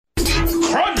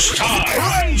Crunch Time!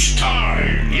 Crunch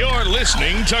Time! You're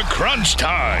listening to Crunch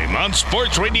Time on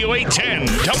Sports Radio 810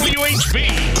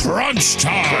 WHB. Crunch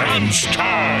Time! Crunch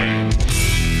Time!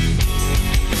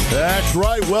 That's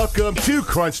right. Welcome to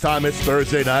Crunch Time. It's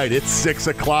Thursday night. It's 6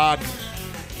 o'clock.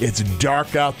 It's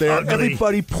dark out there. Ugly.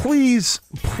 Everybody, please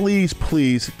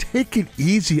take it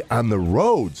easy on the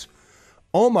roads.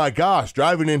 Oh, my gosh.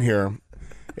 Driving in here.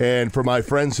 And for my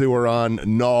friends who are on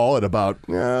Null at about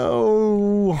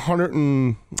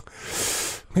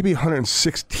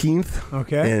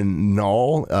 116th in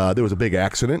Null, there was a big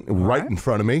accident right in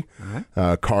front of me.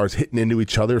 Cars hitting into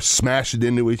each other, smashing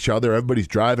into each other. Everybody's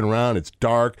driving around. It's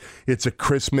dark. It's a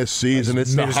Christmas season.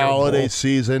 It's the holiday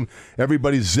season.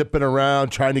 Everybody's zipping around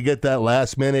trying to get that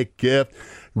last-minute gift.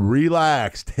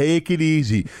 Relax. Take it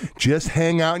easy. Just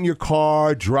hang out in your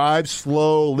car. Drive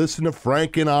slow. Listen to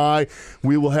Frank and I.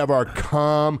 We will have our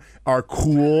calm, our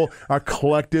cool, our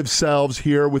collective selves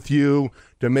here with you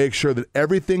to make sure that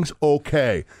everything's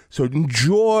okay. So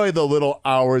enjoy the little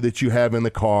hour that you have in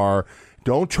the car.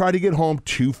 Don't try to get home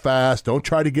too fast. Don't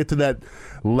try to get to that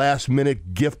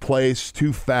last-minute gift place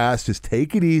too fast. Just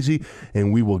take it easy,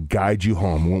 and we will guide you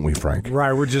home, won't we, Frank?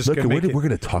 Right. We're just going to we're going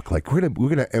to talk like we're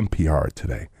going to NPR it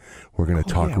today. We're going to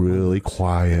talk really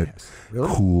quiet,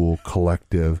 cool,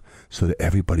 collective, so that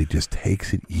everybody just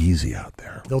takes it easy out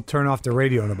there. They'll turn off the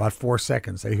radio in about 4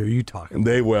 seconds. They hear you talking.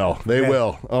 They will. They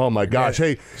will. Oh, my gosh.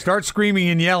 Hey. Start screaming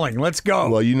and yelling. Let's go.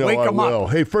 Well, you know Wake I them will.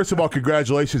 up. Hey, first of all,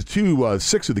 congratulations to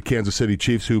 6 of the Kansas City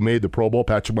Chiefs who made the Pro Bowl.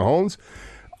 Patrick Mahomes,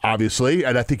 obviously,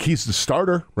 and I think he's the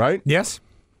starter, right? Yes.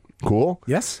 Cool.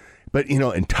 Yes. But,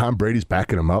 and Tom Brady's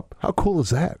backing him up. How cool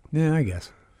is that? Yeah, I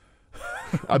guess.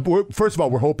 First of all,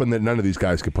 we're hoping that none of these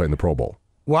guys could play in the Pro Bowl.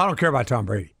 Well, I don't care about Tom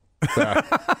Brady. Yeah,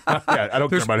 I don't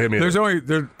care about him either.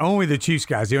 There's only the Chiefs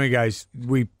guys. The only guys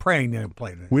we praying they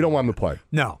play. We don't want them to play.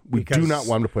 No, we do not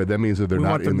want them to play. That means that they're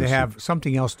not in the We want them to have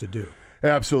something else to do.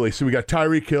 Absolutely. So we got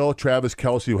Tyreek Hill, Travis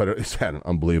Kelce, who had an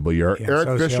unbelievable year. Yeah,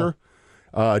 Eric Fisher,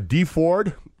 Dee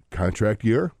Ford, contract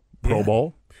year, Pro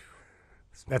Bowl.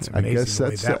 That's amazing. I guess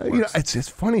that's that works. It's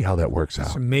funny how that works out.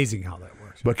 It's amazing how that works.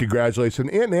 But congratulations,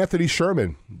 and Anthony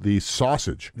Sherman, the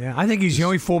sausage. Yeah, I think he's the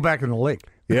only fullback in the league.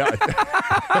 Yeah.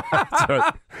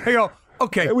 Hey,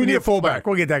 okay, we need a fullback.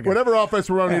 We'll get that guy. Whatever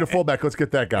offense we're on, need a fullback. Let's get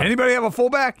that guy. Anybody have a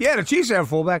fullback? Yeah, the Chiefs have a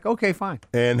fullback. Okay, fine.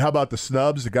 And how about the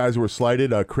snubs, the guys who were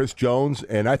slighted? Chris Jones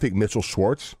and I think Mitchell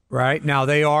Schwartz. Right. Now,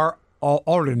 they are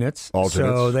alternates,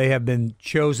 so they have been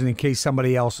chosen in case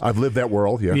somebody else. I've lived that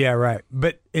world, yeah. Yeah, right.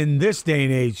 But in this day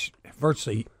and age,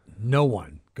 virtually no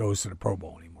one goes to the Pro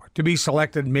Bowl anymore. To be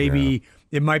selected, maybe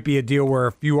it might be a deal where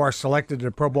if you are selected to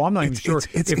the Pro Bowl, I'm not even sure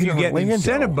if you get an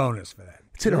incentive bonus for that.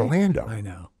 It's in Orlando. I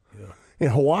know. Yeah.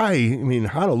 In Hawaii,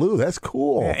 Honolulu, that's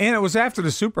cool. Yeah, and it was after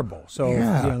the Super Bowl, so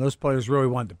those players really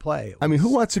wanted to play.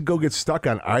 Who wants to go get stuck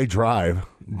on iDrive,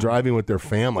 driving with their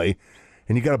family,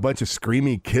 and you got a bunch of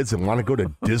screaming kids that want to go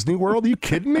to Disney World? Are you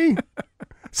kidding me?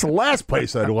 It's the last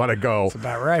place I'd want to go. That's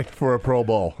about right. For a Pro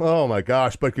Bowl. Oh, my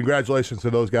gosh. But congratulations to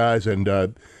those guys,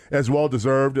 and as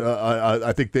well-deserved.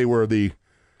 I think they were the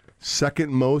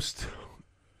second most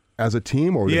as a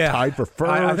team, or they're tied for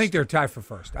first? I think they're tied for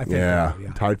first. I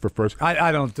think tied for first.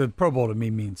 I don't. The Pro Bowl to me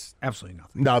means absolutely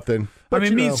nothing. Nothing. But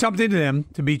it means something to them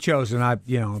to be chosen.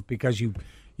 Because you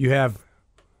have.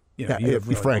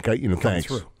 Really Frank,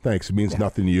 thanks. Thanks. It means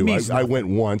nothing to you. I went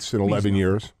once in 11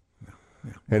 years.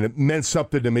 Yeah. And it meant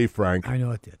something to me, Frank. I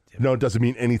know it did. Yeah. No, it doesn't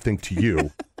mean anything to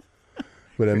you.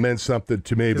 But it meant something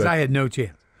to me. Because I had no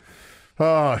chance.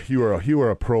 You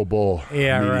were a Pro Bowl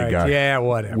media guy. Yeah,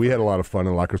 whatever. We had a lot of fun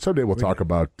in the locker room. Someday we'll talk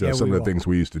about some of the things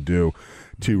we used to do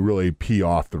to really pee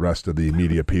off the rest of the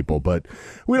media people. But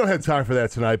we don't have time for that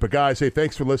tonight. But, guys, hey,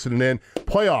 thanks for listening in.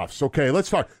 Playoffs. Okay,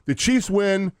 let's talk. The Chiefs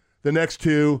win the next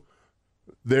two.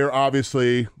 They're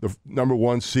obviously the number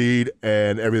one seed,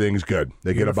 and everything's good.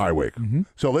 They get a bye week. Mm-hmm.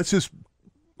 So let's just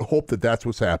hope that that's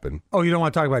what's happened. Oh, you don't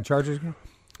want to talk about Chargers again?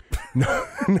 No,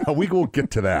 we will get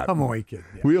to that. I'm only kidding.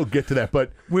 Yeah. We'll get to that,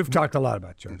 but we've talked a lot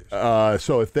about Chargers.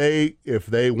 So if they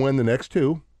win the next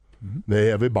two, they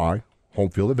have a bye, home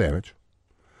field advantage,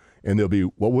 and they'll be.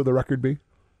 What will the record be?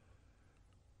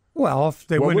 Well, if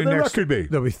they win the next, record be?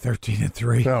 They'll be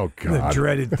 13-3. Oh God, the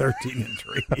dreaded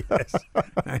 13-3. Yes,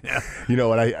 I know. You know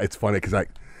what? It's funny because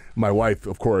my wife,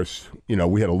 of course, we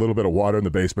had a little bit of water in the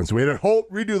basement, so we had to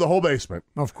redo the whole basement.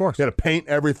 Of course, we had to paint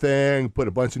everything, put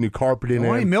a bunch of new carpeting in.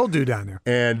 Why mildew down there?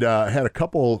 And had a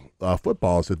couple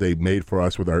footballs that they made for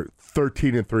us with our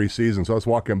 13-3 season. So I was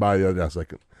walking by the other day, I was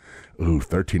like, "Ooh,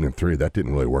 13-3. That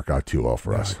didn't really work out too well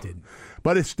for us." It didn't.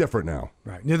 But it's different now.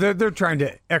 Right. They're trying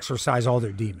to exorcise all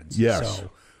their demons. Yes. So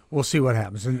we'll see what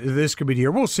happens. And this could be the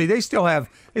year. We'll see. They still have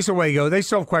way to go. They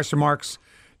still have question marks.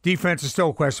 Defense is still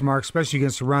a question mark, especially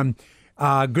against the run.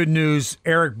 Good news,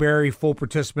 Eric Berry, full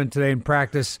participant today in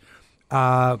practice.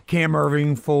 Cam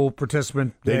Irving, full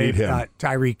participant today. They need him.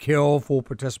 Tyreek Hill, full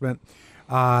participant.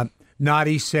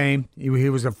 Noddy, same. He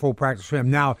was a full practice for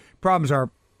him. Now, problems are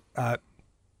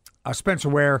Spencer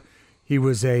Ware, he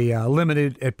was a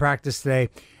limited at practice today.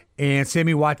 And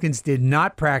Sammy Watkins did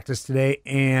not practice today,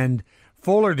 and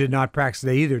Fuller did not practice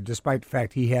today either, despite the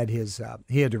fact he had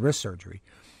the wrist surgery.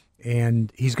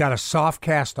 And he's got a soft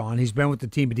cast on. He's been with the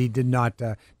team, but he did not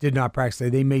practice today.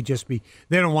 They may just be –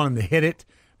 they don't want him to hit it,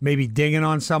 maybe dinging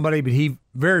on somebody, but he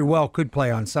very well could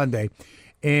play on Sunday.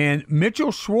 And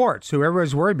Mitchell Schwartz, who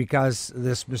everybody's worried because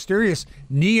this mysterious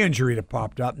knee injury that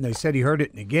popped up, and they said he hurt it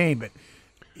in the game, but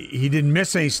he didn't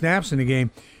miss any snaps in the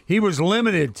game. He was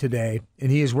limited today,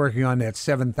 and he is working on that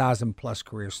 7,000-plus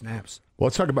career snaps. Well,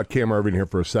 let's talk about Cam Irving here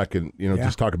for a second.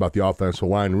 Just talk about the offensive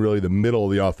line, really the middle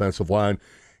of the offensive line,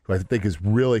 who I think has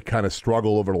really kind of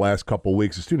struggled over the last couple of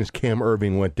weeks. As soon as Cam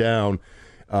Irving went down,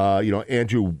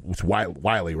 Andrew was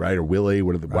Wiley, right? Or Willie,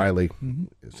 what are the Wiley? Mm-hmm.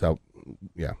 So,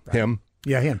 yeah, right. Him.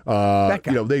 Yeah, him. That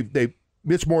guy.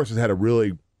 Mitch Morse has had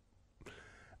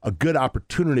a good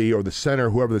opportunity, or the center,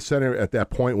 whoever the center at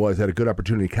that point was, had a good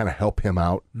opportunity to kind of help him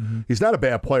out. Mm-hmm. He's not a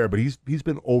bad player, but he's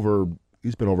been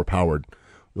overpowered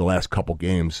the last couple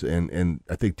games, and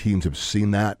I think teams have seen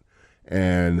that,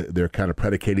 and they're kind of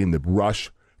predicating the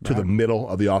rush to the middle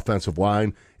of the offensive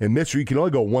line. And Mitch, you can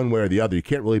only go one way or the other. You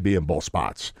can't really be in both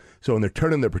spots. So when they're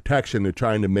turning their protection, they're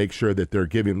trying to make sure that they're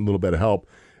giving a little bit of help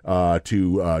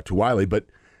to Wiley. But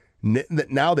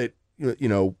now that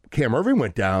Cam Irving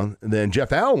went down, and then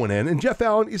Jeff Allen went in, and Jeff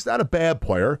Allen is not a bad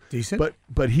player, decent,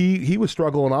 but he was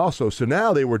struggling also. So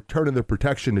now they were turning their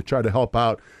protection to try to help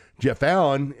out Jeff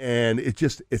Allen, and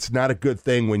it's not a good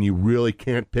thing when you really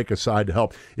can't pick a side to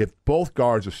help. If both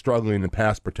guards are struggling in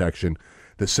pass protection,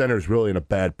 the center is really in a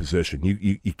bad position.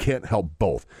 You can't help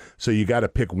both, so you got to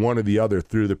pick one or the other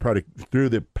through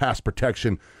the pass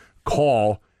protection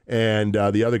call, and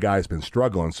the other guy's been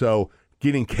struggling. So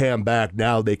getting Cam back,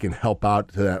 now they can help out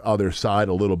to that other side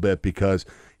a little bit because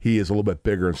he is a little bit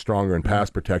bigger and stronger in pass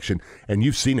protection. And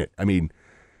you've seen it. I mean,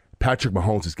 Patrick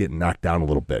Mahomes is getting knocked down a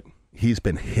little bit. He's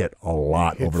been hit a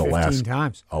lot over the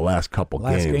last couple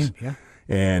games. Game, yeah.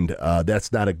 And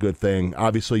that's not a good thing.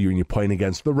 Obviously, when you're playing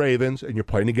against the Ravens and you're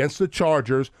playing against the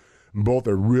Chargers, both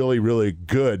are really, really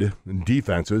good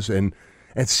defenses. And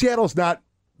Seattle's not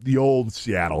the old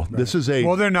Seattle. Right. This is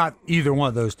they're not either one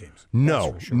of those teams.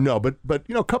 No, sure. No. But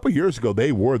a couple of years ago,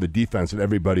 they were the defense that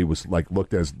everybody was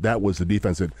looked as. That was the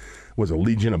defense that was a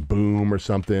Legion of Boom or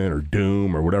something, or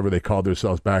Doom or whatever they called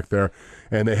themselves back there.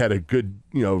 And they had a good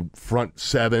front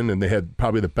seven, and they had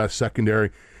probably the best secondary.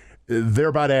 They're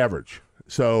about average.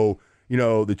 So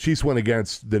the Chiefs went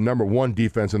against the number one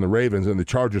defense in the Ravens, and the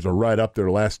Chargers are right up there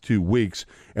the last 2 weeks.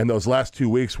 And those last 2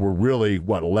 weeks were really,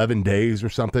 11 days or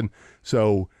something?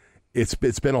 So it's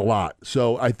been a lot.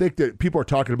 So I think that people are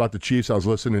talking about the Chiefs. I was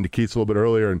listening to Keats a little bit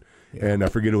earlier, and I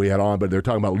forget who he had on, but they're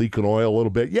talking about leaking oil a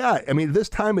little bit. Yeah, I mean, this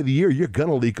time of the year, you're going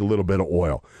to leak a little bit of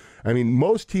oil. I mean,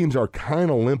 most teams are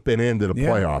kind of limping into the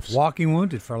playoffs. Walking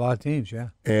wounded for a lot of teams, yeah.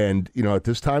 And, at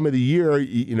this time of the year,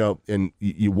 and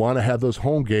you want to have those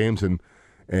home games,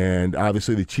 and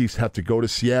obviously the Chiefs have to go to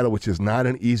Seattle, which is not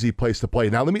an easy place to play.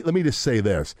 Now, let me just say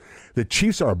this. The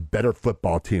Chiefs are a better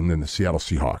football team than the Seattle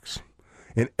Seahawks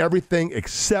in everything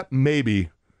except maybe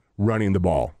running the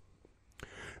ball.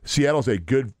 Seattle's a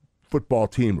good football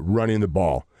team running the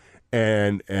ball.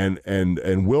 And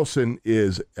Wilson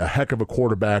is a heck of a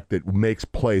quarterback that makes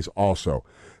plays also.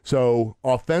 So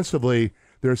offensively,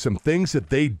 there's some things that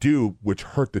they do which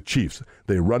hurt the Chiefs.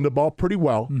 They run the ball pretty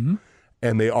well,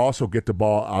 and they also get the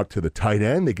ball out to the tight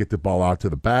end. They get the ball out to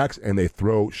the backs, and they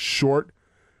throw short,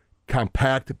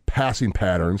 compact passing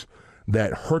patterns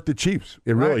that hurt the Chiefs.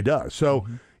 It really does. So,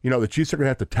 the Chiefs are going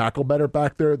to have to tackle better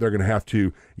back there. They're going to have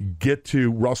to get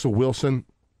to Russell Wilson.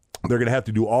 They're going to have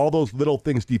to do all those little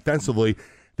things defensively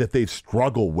that they've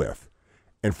struggled with.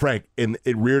 And Frank,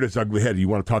 it reared its ugly head. You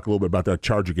want to talk a little bit about that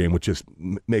Charger game, which just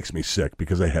makes me sick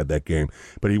because I had that game.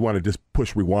 But you want to just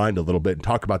push rewind a little bit and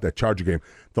talk about that Charger game.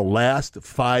 The last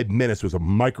 5 minutes was a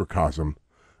microcosm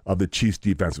of the Chiefs'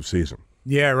 defensive season.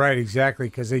 Yeah, right, exactly,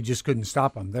 because they just couldn't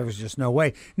stop them. There was just no way.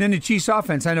 And then the Chiefs'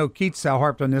 offense, I know Keats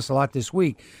harped on this a lot this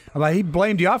week. He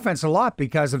blamed the offense a lot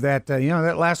because of that,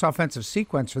 that last offensive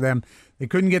sequence for them. They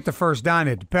couldn't get the first down.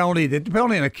 They had the penalty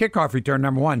and a kickoff return,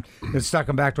 number one, that stuck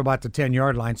them back to about the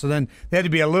 10-yard line. So then they had to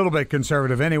be a little bit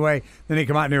conservative anyway. Then they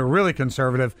come out and they were really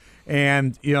conservative.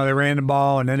 And, they ran the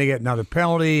ball, and then they get another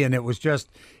penalty, and it was just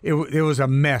it was a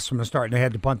mess from the start, and they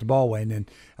had to punt the ball away. And then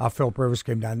Philip Rivers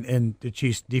came down, and the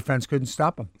Chiefs' defense couldn't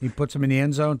stop him. He puts him in the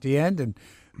end zone at the end, and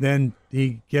then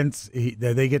they get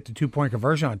the 2-point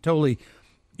conversion on totally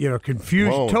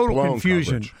total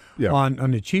confusion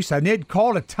on the Chiefs side. And they'd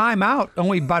called a timeout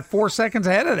only about 4 seconds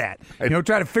ahead of that.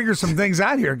 Try to figure some things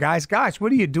out here, guys. Gosh,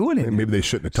 what are you doing in Maybe they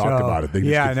shouldn't have talked about it. They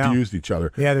just confused each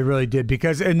other. Yeah, they really did.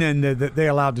 And then they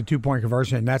allowed the 2-point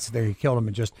conversion, and they killed them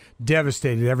and just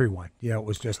devastated everyone. It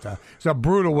was just it's a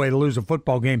brutal way to lose a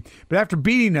football game. But after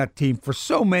beating that team for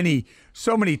so many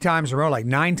times in a row, like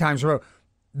 9 times in a row,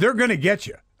 they're going to get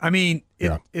you. I mean,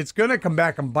 it's going to come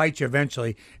back and bite you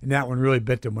eventually, and that one really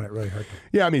bit them when it really hurt them.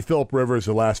 Yeah, I mean, Philip Rivers,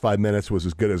 the last 5 minutes was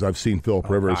as good as I've seen Philip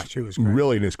Rivers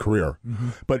really in his career. Mm-hmm.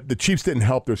 But the Chiefs didn't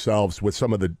help themselves with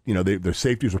some of the, their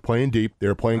safeties were playing deep. They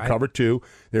were playing cover 2.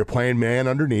 They were playing man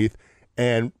underneath.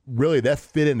 And really, that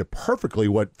fit into perfectly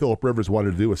what Philip Rivers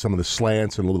wanted to do with some of the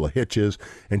slants and little hitches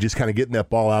and just kind of getting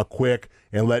that ball out quick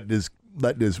and letting his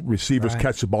receivers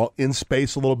catch the ball in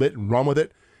space a little bit and run with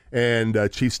it. And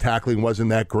Chiefs tackling wasn't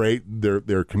that great.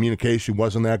 Their communication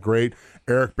wasn't that great.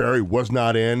 Eric Berry was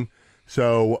not in.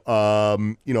 So,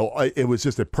 it was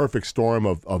just a perfect storm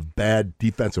of bad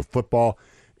defensive football.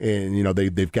 And,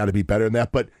 they've got to be better than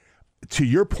that. But to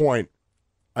your point,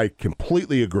 I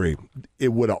completely agree. It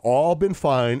would have all been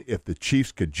fine if the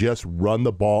Chiefs could just run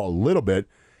the ball a little bit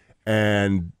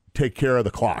and take care of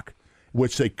the clock,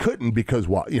 which they couldn't because,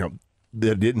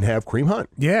 they didn't have Kareem Hunt.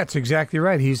 Yeah, that's exactly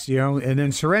right. He's, and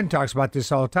then Seren talks about this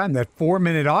all the time, that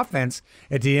 4-minute offense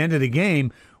at the end of the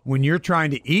game when you're trying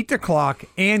to eat the clock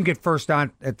and get first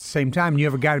down at the same time. You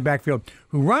have a guy in the backfield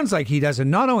who runs like he does,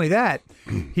 and not only that,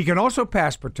 he can also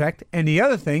pass protect, and the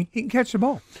other thing, he can catch the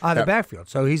ball out of the backfield.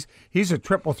 So he's a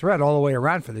triple threat all the way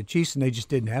around for the Chiefs, and they just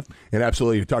didn't have him. And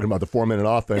absolutely, you're talking about the 4-minute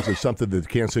offense. It's something that the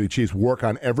Kansas City Chiefs work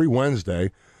on every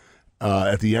Wednesday.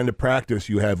 At the end of practice,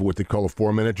 you have what they call a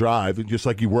 4-minute drive. And just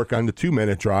like you work on the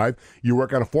 2-minute drive, you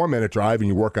work on a 4-minute drive, and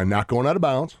you work on not going out of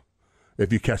bounds.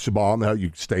 If you catch the ball, now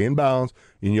you stay in bounds.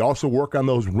 And you also work on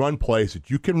those run plays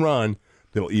that you can run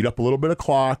that'll eat up a little bit of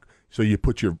clock. So you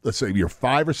put let's say your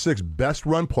 5 or 6 best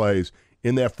run plays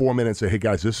in that 4 minutes and say, hey,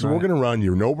 guys, this is what we're going to run.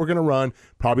 You know what we're going to run.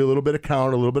 Probably a little bit of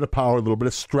counter, a little bit of power, a little bit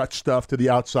of stretch stuff to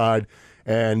the outside.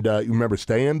 And you remember,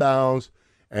 stay in bounds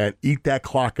and eat that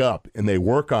clock up, and they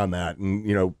work on that. And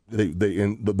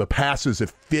the passes that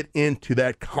fit into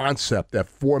that concept, that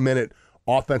 4-minute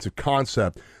offensive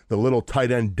concept, the little tight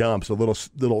end dumps, the little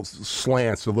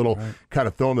slants, the little kind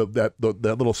of throwing that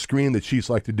little screen that Chiefs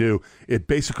like to do. It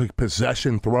basically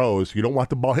possession throws. You don't want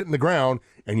the ball hitting the ground,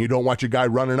 and you don't want your guy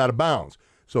running out of bounds.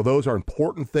 So those are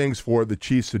important things for the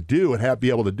Chiefs to do and be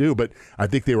able to do. But I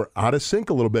think they were out of sync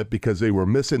a little bit because they were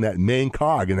missing that main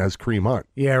cog, and that's Kareem Hunt.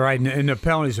 Yeah, right. And the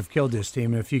penalties have killed this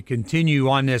team. And if you continue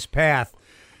on this path,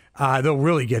 they'll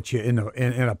really get you in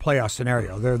a playoff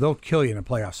scenario. They'll kill you in a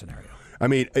playoff scenario. I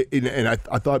mean, and I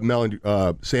thought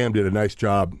Sam did a nice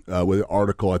job with an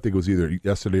article. I think it was either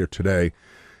yesterday or today.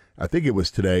 I think it was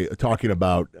today, talking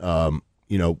about,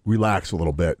 relax a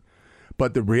little bit.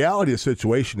 But the reality of the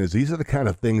situation is these are the kind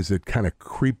of things that kind of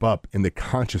creep up in the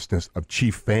consciousness of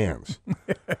Chief fans,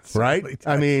 right?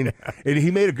 I mean, and he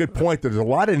made a good point that there's a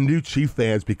lot of new Chief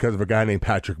fans because of a guy named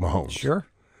Patrick Mahomes. Sure.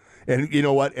 And you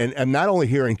know what? And not only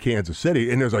here in Kansas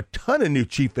City, and there's a ton of new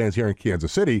Chief fans here in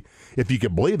Kansas City, if you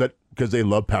can believe it, because they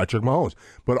love Patrick Mahomes.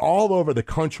 But all over the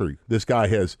country, this guy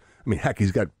has, heck,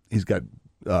 he's got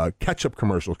ketchup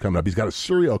commercials coming up. He's got a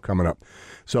cereal coming up.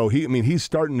 So he's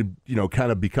starting to,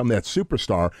 kind of become that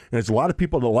superstar. And there's a lot of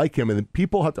people that like him. And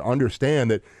people have to understand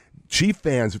that Chief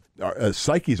fans'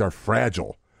 psyches are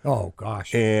fragile. Oh,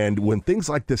 gosh. And when things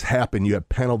like this happen, you have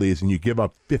penalties and you give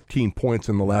up 15 points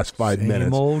in the last 5 minutes.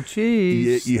 Same old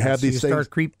Chiefs. You have these things.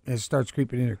 It starts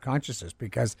creeping into your consciousness,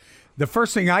 because the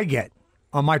first thing I get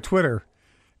on my Twitter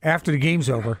after the game's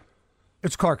over,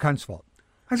 it's Clark Hunt's fault.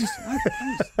 I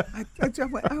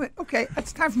went, okay,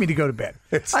 it's time for me to go to bed.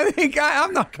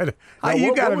 I'm not going to.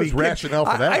 You got to be rationale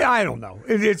for that. I don't know.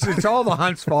 It's all the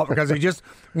Hunt's fault, because they just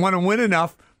want to win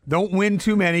enough. Don't win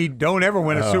too many. Don't ever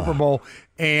win a Super Bowl,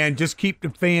 and just keep the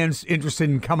fans interested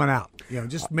in coming out.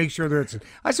 Just make sure that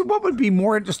I said, what would be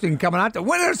more interesting coming out to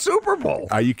win a Super Bowl?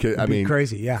 You could.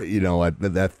 Crazy. Yeah.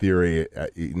 That theory,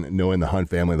 knowing the Hunt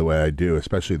family the way I do,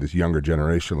 especially this younger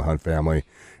generation of the Hunt family.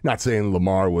 Not saying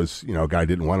Lamar was, a guy who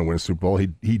didn't want to win a Super Bowl.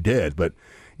 He did, but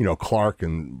Clark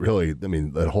and really,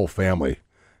 that whole family.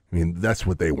 I mean, that's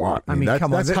what they want. I mean,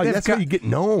 come on. That's how you get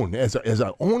known as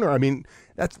an owner. I mean,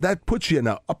 that puts you in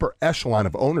the upper echelon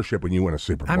of ownership when you win a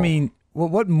Super Bowl. I mean, well,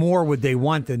 what more would they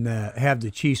want than to have the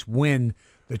Chiefs win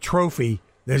the trophy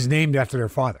that's named after their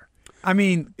father? I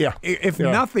mean, if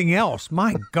nothing else,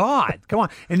 my God, come on.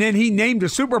 And then he named a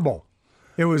Super Bowl.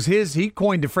 It was his. He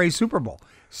coined the phrase Super Bowl.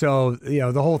 So,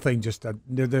 the whole thing just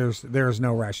there's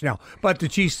no rationale. But the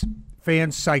Chiefs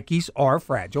fans' psyches are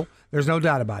fragile. There's no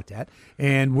doubt about that.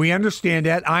 And we understand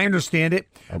that. I understand it.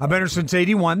 I've been here since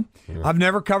 81. Yeah. I've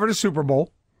never covered a Super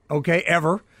Bowl,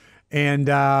 ever.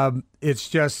 And it's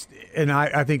just, and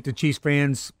I think the Chiefs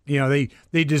fans, they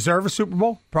deserve a Super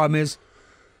Bowl. Problem is,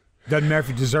 doesn't matter if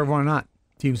you deserve one or not.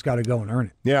 Team's got to go and earn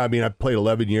it. Yeah, I mean, I played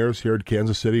 11 years here at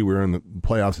Kansas City. We were in the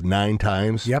playoffs 9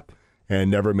 times. Yep. And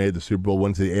never made the Super Bowl.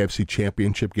 Went to the AFC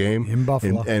Championship game in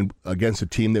Buffalo, and against a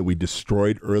team that we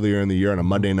destroyed earlier in the year on a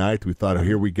Monday night. We thought,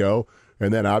 here we go.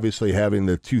 And then obviously having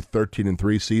the 2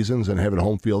 13-3 seasons and having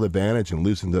home field advantage and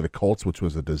losing to the Colts, which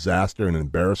was a disaster and an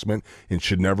embarrassment and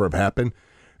should never have happened.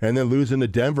 And then losing to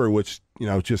Denver, which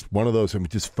just one of those. It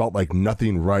just felt like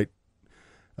nothing right.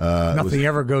 Nothing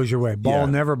ever goes your way. Ball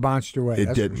never bounced your way. It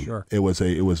that's didn't. For sure. It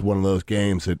was one of those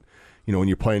games that. When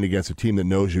you're playing against a team that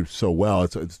knows you so well,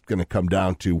 it's going to come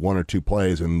down to 1 or 2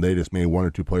 plays, and they just made 1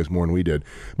 or 2 plays more than we did.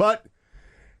 But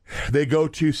they go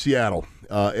to Seattle,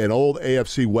 an old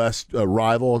AFC West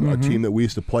rival, a team that we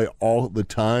used to play all the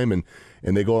time, and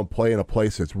they go and play in a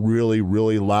place that's really,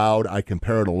 really loud. I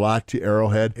compare it a lot to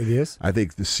Arrowhead. It is. I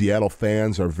think the Seattle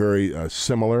fans are very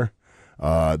similar.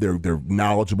 They're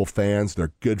knowledgeable fans.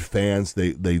 They're good fans.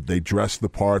 They dress the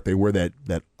part. They wear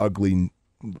that ugly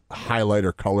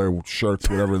highlighter color shirts,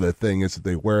 whatever the thing is that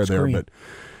they wear there, but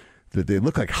that they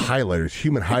look like highlighters,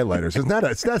 human highlighters.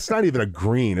 That's not even a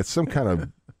green. It's some kind of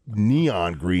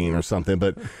neon green or something,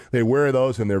 but they wear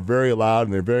those and they're very loud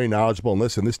and they're very knowledgeable. And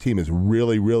listen, this team is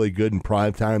really, really good in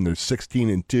prime time. They're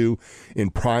 16-2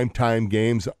 in prime time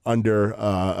games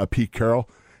under Pete Carroll.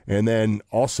 And then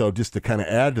also just to kind of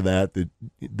add to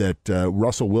that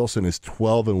Russell Wilson is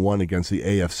 12-1 against the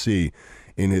AFC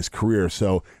in his career.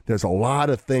 So there's a lot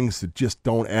of things that just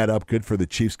don't add up good for the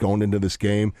Chiefs going into this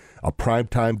game. A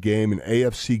primetime game, an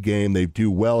AFC game. They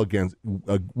do well against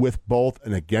with both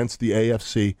and against the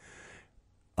AFC.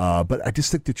 But I just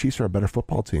think the Chiefs are a better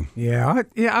football team. Yeah.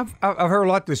 I've heard a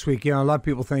lot this week. A lot of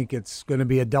people think it's going to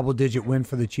be a double-digit win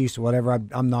for the Chiefs or whatever.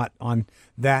 I'm not on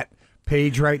that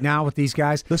page right now with these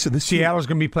guys. Listen, Seattle's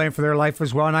going to be playing for their life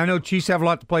as well, and I know Chiefs have a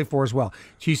lot to play for as well.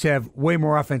 Chiefs have way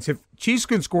more offense. If Chiefs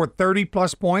can score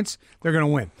 30-plus points, they're going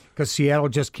to win because Seattle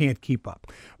just can't keep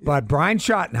up. But Brian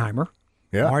Schottenheimer,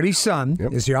 Marty's son,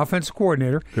 is the offensive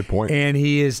coordinator. Good point. And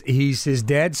he's his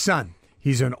dad's son.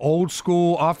 He's an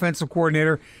old-school offensive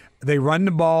coordinator. They run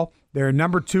the ball. They're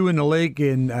number 2 in the league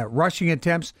in rushing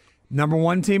attempts, number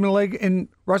 1 team in the league in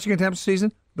rushing attempts this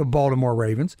season. The Baltimore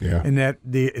Ravens, and that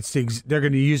they're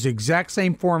going to use the exact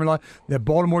same formula that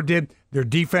Baltimore did. Their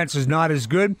defense is not as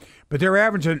good, but they're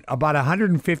averaging about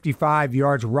 155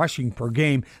 yards rushing per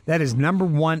game. That is number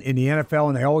 1 in the NFL,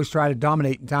 and they always try to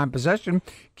dominate in time possession,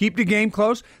 keep the game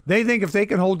close. They think if they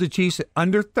can hold the Chiefs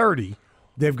under 30,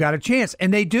 they've got a chance,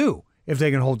 and they do if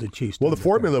they can hold the Chiefs. Well, the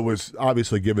formula was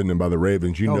obviously given them by the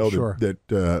Ravens.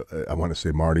 That I want to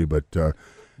say Marty, but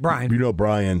Brian.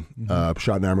 Brian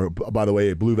Schottenheimer, by the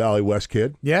way, a Blue Valley West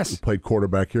kid. Yes. He played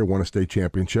quarterback here, won a state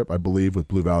championship, I believe, with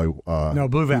Blue Valley.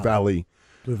 Blue Valley.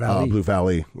 Blue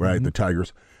Valley, right, the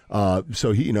Tigers.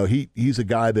 So he's a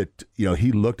guy that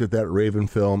he looked at that Raven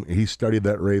film, he studied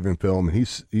that Raven film, and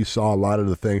he saw a lot of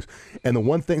the things. And the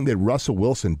one thing that Russell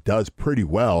Wilson does pretty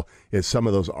well is some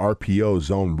of those RPO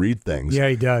zone read things. Yeah,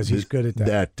 he does. He's good at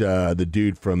that. That the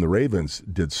dude from the Ravens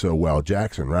did so well,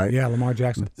 Jackson, right? Yeah, Lamar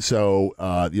Jackson. So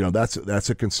that's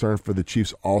a concern for the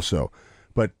Chiefs also.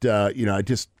 But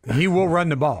he will run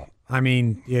the ball. I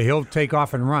mean, he'll take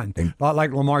off and run, a lot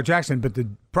like Lamar Jackson. But the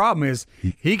problem is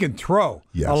he can throw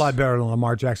a lot better than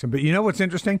Lamar Jackson. But you know what's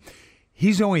interesting?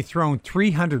 He's only thrown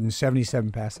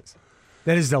 377 passes.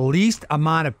 That is the least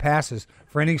amount of passes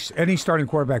for any starting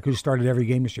quarterback who started every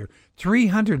game this year.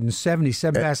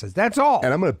 377 passes. That's all.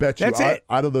 And I'm going to bet you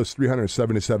out of those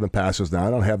 377 passes, now I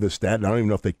don't have this stat, and I don't even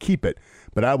know if they keep it,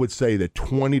 but I would say that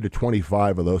 20 to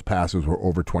 25 of those passes were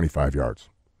over 25 yards.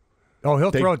 Oh,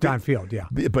 he'll throw it downfield, yeah.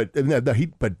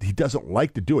 But he doesn't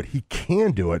like to do it. He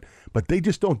can do it, but they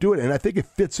just don't do it. And I think it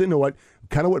fits into what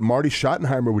Marty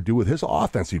Schottenheimer would do with his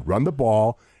offense. He'd run the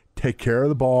ball, take care of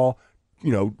the ball,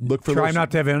 look for try not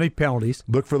to have any penalties.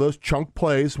 Look for those chunk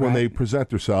plays when they present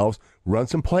themselves. Run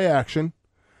some play action,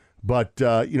 But,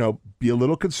 be a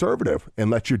little conservative and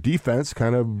let your defense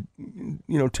kind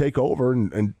of, take over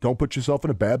and don't put yourself in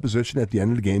a bad position. At the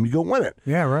end of the game, you go win it.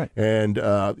 Yeah, right. And,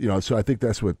 so I think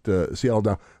that's what Seattle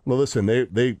done. Well, listen, they're in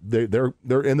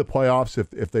the playoffs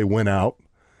if they win out.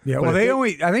 Yeah, well,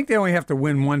 I think they only have to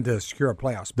win one to secure a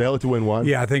playoff spot. They have to win one?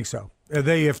 Yeah, I think so.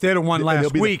 If they'd have won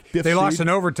last week, they lost in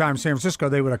overtime. San Francisco,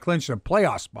 they would have clinched a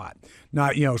playoff spot.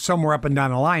 Not somewhere up and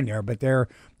down the line there, but their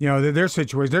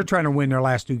situation. They're trying to win their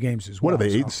last 2 games as well. What are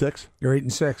they, 8-6? They're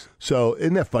 8-6. So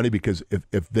isn't that funny? Because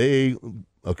if they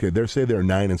say they're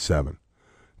 9-7,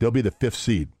 they'll be the 5th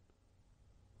seed,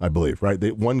 I believe.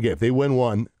 Right? One game. If they win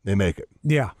one, they make it.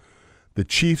 Yeah. The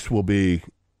Chiefs will be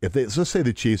let's say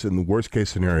the Chiefs in the worst case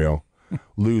scenario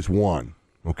lose one.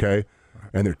 Okay.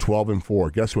 And they're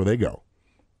 12-4. Guess where they go?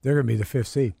 They're going to be the 5th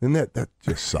seed. And that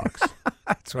just sucks.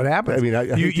 That's what happens. I mean,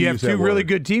 you have 2 really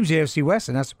good teams, the AFC West,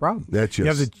 and that's the problem. That just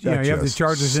you have the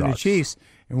Chargers sucks. And the Chiefs,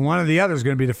 and one or the other is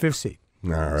going to be the 5th seed.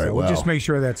 All right. So we'll just make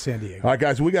sure that's San Diego. All right,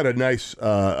 guys, we got a nice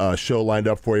show lined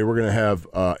up for you. We're going to have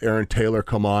Aaron Taylor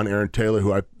come on. Aaron Taylor,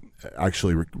 who I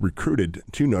actually recruited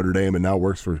to Notre Dame and now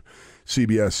works for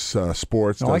CBS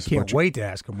Sports. No, I can't wait to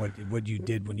ask him what you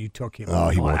did when you took him. Oh,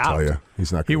 he won't tell you.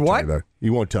 He's not going to tell you that. He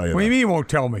won't tell you that. What do you mean he won't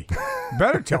tell me?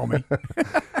 Better tell me.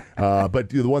 But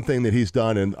the one thing that he's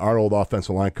done, and our old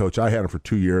offensive line coach, I had him for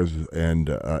 2 years, and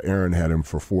Aaron had him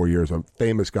for 4 years, a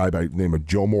famous guy by the name of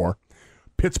Joe Moore,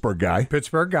 Pittsburgh guy.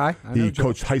 He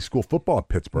coached high school football at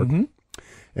Pittsburgh. Mm-hmm.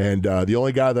 And the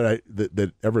only guy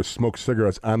that ever smoked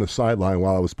cigarettes on the sideline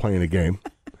while I was playing a game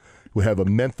would have a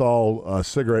menthol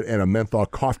cigarette and a menthol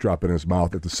cough drop in his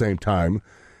mouth at the same time,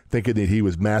 thinking that he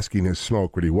was masking his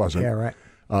smoke, but he wasn't. Yeah, right.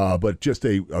 But just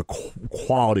a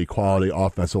quality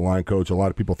offensive line coach. A lot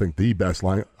of people think the best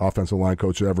offensive line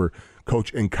coach to ever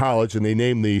coach in college, and they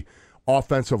named the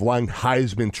offensive line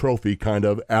Heisman Trophy kind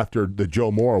of after the Joe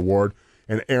Moore Award,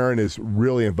 and Aaron is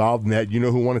really involved in that. You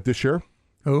know who won it this year?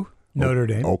 Who? Notre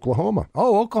Dame. Oklahoma.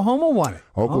 Oh, Oklahoma won it.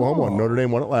 Won. Notre Dame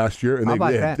won it last year, and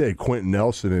they had Quentin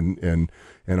Nelson and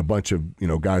a bunch of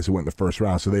guys who went in the first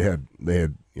round. So they had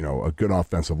a good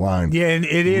offensive line. Yeah, and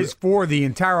it is for the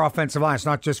entire offensive line. It's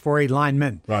not just for 8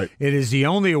 linemen. Right. It is the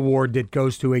only award that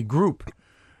goes to a group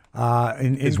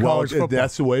in college football.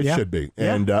 That's the way it should be.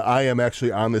 Yeah. And I am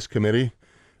actually on this committee,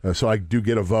 so I do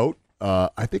get a vote.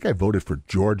 I think I voted for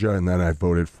Georgia, and then I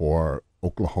voted for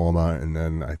Oklahoma, and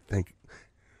then I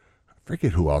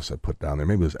forget who else I put down there.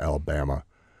 Maybe it was Alabama.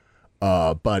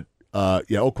 But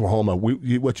Oklahoma.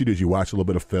 What you do is you watch a little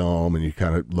bit of film and you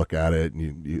kind of look at it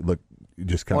and you look. You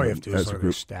just kind of as a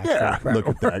group. Look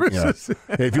at that.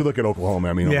 Hey, if you look at Oklahoma,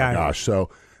 I mean, oh my gosh. So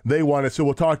they won it. So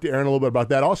we'll talk to Aaron a little bit about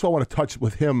that. Also, I want to touch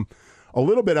with him a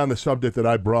little bit on the subject that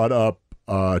I brought up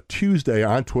Tuesday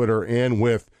on Twitter and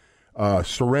with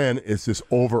Seren. Is this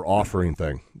over-offering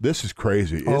thing. This is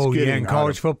crazy. It's in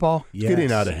college football? It's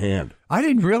getting out of hand. I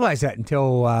didn't realize that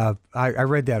until I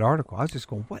read that article. I was just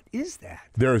going, what is that?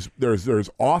 There's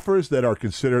offers that are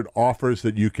considered offers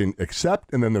that you can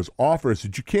accept, and then there's offers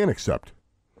that you can't accept.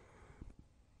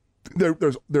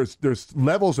 There's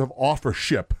levels of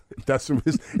offership.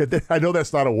 I know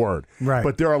that's not a word, right?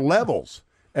 But there are levels.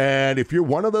 And if you're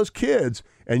one of those kids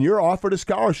and you're offered a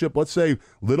scholarship, let's say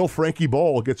little Frankie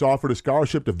Bowl gets offered a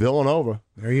scholarship to Villanova.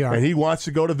 There you are. And he wants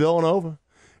to go to Villanova.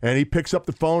 And he picks up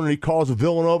the phone and he calls the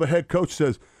Villanova head coach,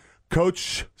 says,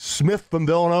 Coach Smith from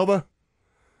Villanova,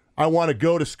 I want to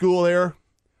go to school there.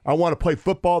 I want to play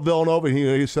football at Villanova. And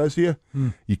he says to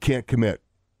you, you can't commit.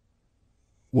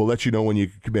 We'll let you know when you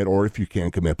can commit or if you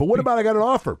can commit. But what about I got an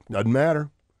offer? Doesn't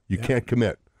matter. You can't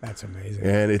commit. That's amazing.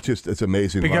 And it's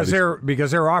amazing. Because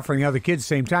they're offering other kids at the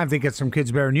same time. They get some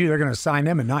kids better than you. They're going to sign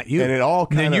them and not you. And it all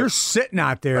kind of. And then you're sitting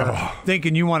out there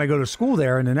thinking you want to go to school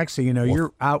there, and the next thing you know,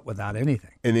 you're out without anything.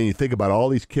 And then you think about all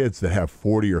these kids that have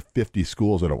 40 or 50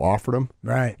 schools that have offered them.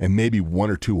 Right. And maybe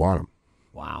 1 or 2 want them.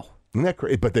 Wow. Isn't that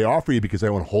crazy? But they offer you because they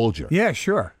want to hold you. Yeah,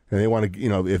 sure. And they want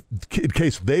to, if in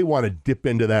case they want to dip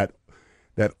into that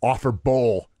offer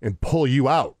bowl and pull you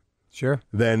out. Sure.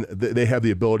 Then they have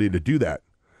the ability to do that.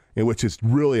 Which is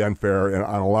really unfair and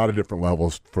on a lot of different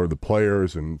levels for the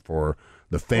players and for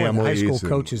the families. High school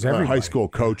coaches, everybody. High school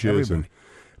coaches.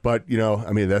 But,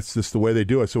 that's just the way they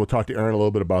do it. So we'll talk to Aaron a little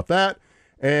bit about that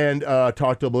and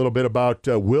talk a little bit about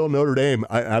will Notre Dame,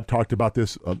 I've talked about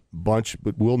this a bunch,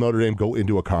 but will Notre Dame go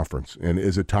into a conference? And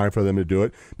is it time for them to do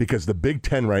it? Because the Big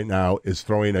Ten right now is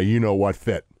throwing a you-know-what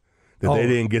fit. That they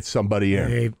didn't get somebody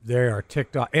in. They are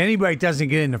ticked off. Anybody doesn't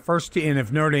get in the first team, and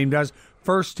if Notre Dame does,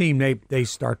 first team, they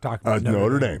start talking about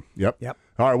Notre Dame. Yep.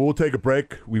 All right, we'll take a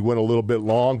break. We went a little bit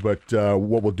long, but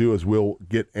what we'll do is we'll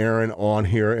get Aaron on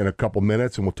here in a couple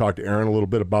minutes, and we'll talk to Aaron a little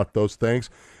bit about those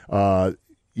things.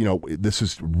 this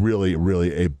is really,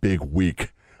 really a big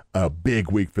week. A big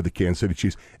week for the Kansas City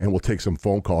Chiefs, and we'll take some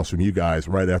phone calls from you guys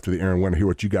right after the air and want to hear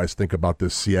what you guys think about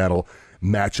this Seattle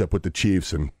matchup with the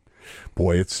Chiefs. And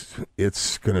boy,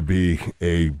 it's going to be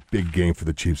a big game for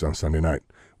the Chiefs on Sunday night.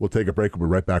 We'll take a break. We'll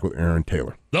be right back with Aaron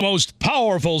Taylor. The most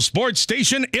powerful sports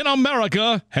station in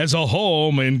America has a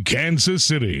home in Kansas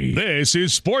City. This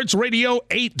is Sports Radio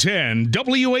 810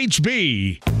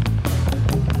 WHB.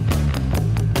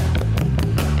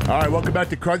 All right, welcome back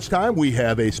to Crunch Time. We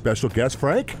have a special guest,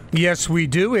 Frank. Yes, we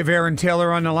do. We have Aaron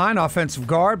Taylor on the line, offensive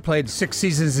guard, played 6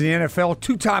 seasons in the NFL,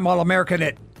 two-time All-American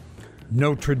at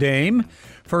Notre Dame.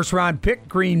 First-round pick,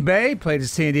 Green Bay, played at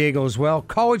San Diego as well.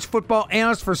 College football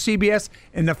analyst for CBS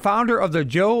and the founder of the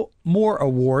Joe Moore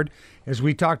Award, as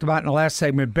we talked about in the last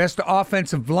segment. Best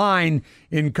offensive line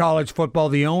in college football,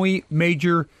 the only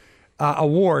major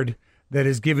award that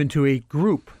is given to a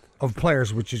group of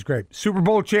players, which is great. Super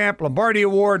Bowl champ, Lombardi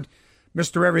Award,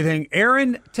 Mr. Everything.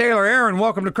 Aaron Taylor. Aaron,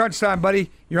 welcome to Crunch Time, buddy.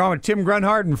 You're on with Tim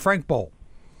Grunhard and Frank Bowl.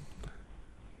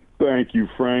 Thank you,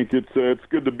 Frank. It's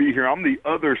good to be here. I'm the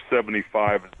other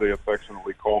 75, as they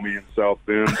affectionately call me in South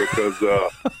Bend, because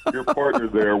your partner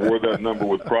there wore that number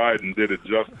with pride and did it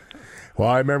justice. Well,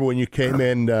 I remember when you came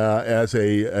in as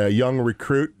a young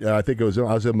recruit. I think I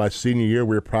was in my senior year.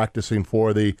 We were practicing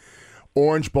for the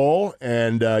Orange Bowl,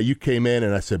 and you came in,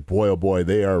 and I said, boy, oh boy,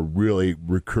 they are really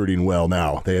recruiting well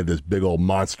now. They had this big old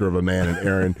monster of a man, and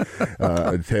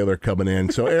Aaron Taylor coming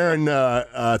in. So, Aaron,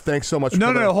 thanks so much.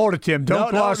 No, hold it, Tim.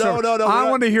 Don't gloss over. No. I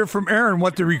want to hear from Aaron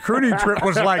what the recruiting trip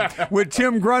was like with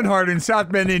Tim Grunhard in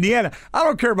South Bend, Indiana. I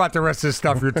don't care about the rest of the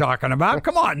stuff you're talking about.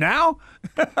 Come on now.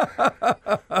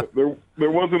 There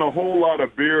wasn't a whole lot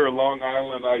of beer or Long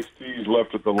Island iced teas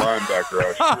left at the linebacker, I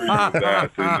assure you of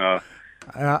that. And,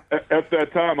 at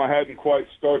that time, I hadn't quite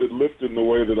started lifting the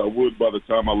way that I would by the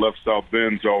time I left South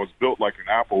Bend, so I was built like an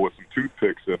apple with some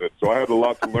toothpicks in it. So I had a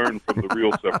lot to learn from the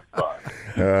real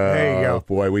 75. There you go.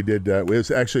 Boy, we did. It was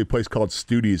actually a place called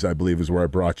Studies, I believe, is where I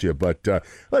brought you. But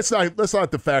let's not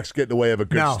let the facts get in the way of a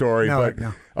good story.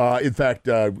 In fact,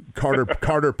 Carter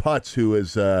Putz, who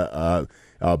is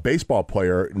baseball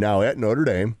player now at Notre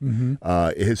Dame.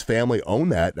 His family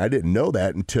owned that. I didn't know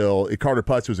that until Carter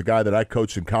Putz was a guy that I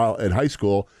coached in high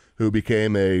school, who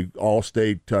became a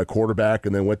all-state quarterback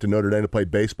and then went to Notre Dame to play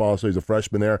baseball. So he's a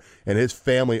freshman there, and his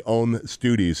family owned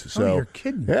Studies. So you're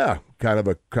kidding. Yeah, kind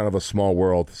of a small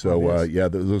world. So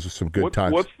those are some good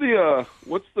times.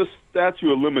 What's the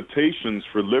statute of limitations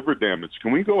for liver damage?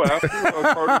 Can we go after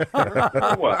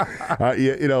Carter? What?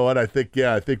 You know what? I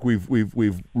think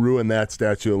we've ruined that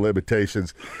statute of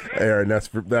limitations, Aaron.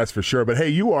 That's for sure. But hey,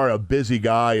 you are a busy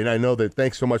guy, and I know that.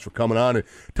 Thanks so much for coming on and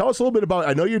tell us a little bit about.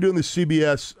 I know you're doing the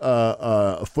CBS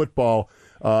football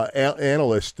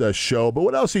analyst show, but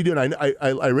what else are you doing?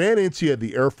 I ran into you at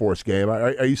the Air Force game.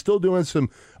 Are you still doing some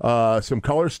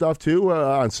color stuff too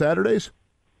on Saturdays?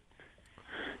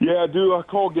 Yeah, I do. I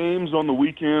call games on the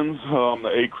weekends.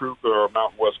 The A group or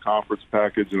Mountain West Conference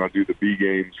package, and I do the B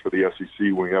games for the SEC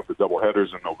when we have the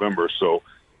doubleheaders in November. So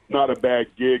not a bad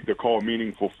gig to call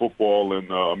meaningful football in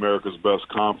America's Best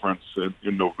Conference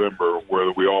in November,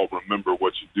 where we all remember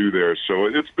what you do there. So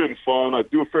it's been fun. I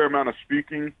do a fair amount of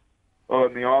speaking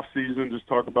in the off season, just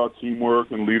talk about teamwork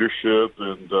and leadership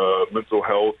and mental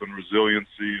health and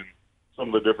resiliency and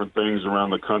some of the different things around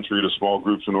the country to small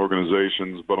groups and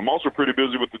organizations. But I'm also pretty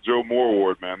busy with the Joe Moore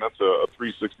Award, man. That's a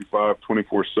 365,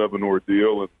 24/7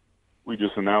 ordeal. And we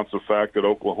just announced the fact that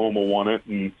Oklahoma won it.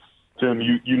 And, Tim,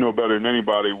 you know better than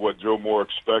anybody what Joe Moore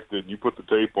expected. You put the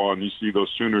tape on, you see those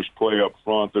Sooners play up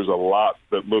front. There's a lot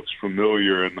that looks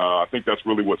familiar, and I think that's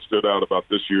really what stood out about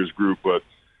this year's group. But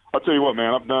I'll tell you what,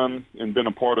 man, I've done and been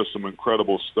a part of some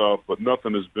incredible stuff, but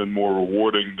nothing has been more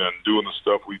rewarding than doing the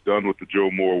stuff we've done with the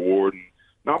Joe Moore Award. And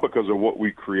not because of what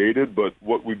we created, but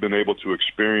what we've been able to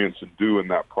experience and do in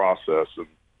that process, and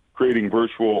creating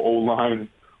virtual O-line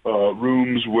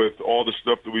rooms with all the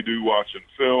stuff that we do, watching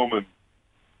film and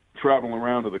traveling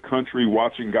around to the country,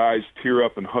 watching guys tear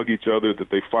up and hug each other that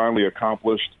they finally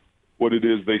accomplished what it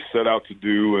is they set out to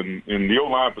do. And the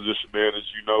O-line position, man, as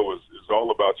you know, is all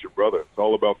about your brother. It's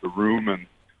all about the room. And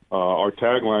our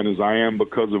tagline is, I am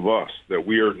because of us, that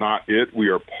we are not it, we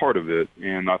are part of it.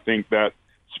 And I think that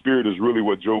spirit is really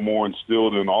what Joe Moore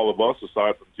instilled in all of us,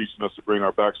 aside from teaching us to bring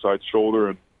our backside shoulder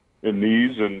and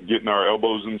knees and getting our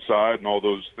elbows inside and all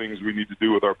those things we need to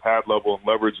do with our pad level and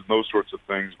leverage and those sorts of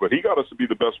things. But he got us to be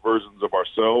the best versions of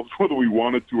ourselves, whether we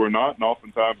wanted to or not, and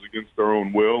oftentimes against our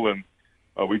own will. And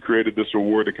we created this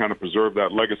award to kind of preserve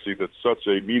that legacy that's such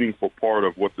a meaningful part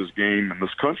of what this game and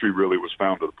this country really was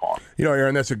founded upon. You know,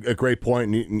 Aaron, that's a great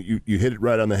point, and you hit it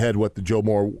right on the head what the Joe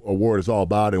Moore Award is all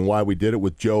about and why we did it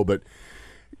with Joe. But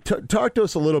talk to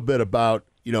us a little bit about,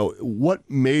 you know, what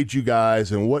made you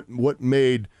guys and what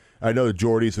made – I know that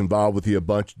Jordy's involved with you a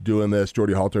bunch doing this.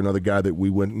 Jordy Halter, another guy that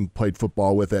we went and played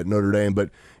football with at Notre Dame.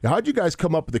 But how did you guys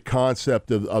come up with the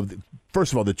concept of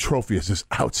first of all, the trophy is just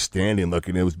outstanding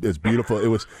looking. It's beautiful.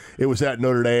 It was at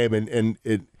Notre Dame, and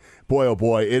it, boy, oh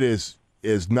boy, it is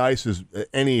as nice as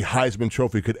any Heisman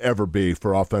Trophy could ever be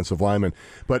for offensive linemen.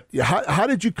 But how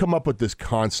did you come up with this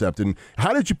concept, and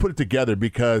how did you put it together?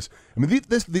 Because, I mean,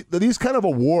 these kind of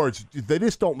awards, they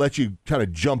just don't let you kind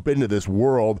of jump into this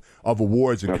world of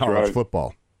awards in college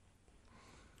football.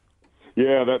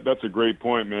 Yeah, that's a great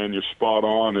point, man. You're spot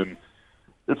on. And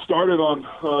it started on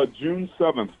June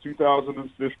 7th,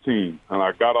 2015, and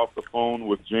I got off the phone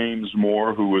with James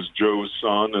Moore, who was Joe's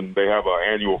son, and they have an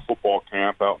annual football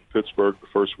camp out in Pittsburgh the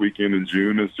first weekend in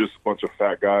June. It's just a bunch of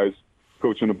fat guys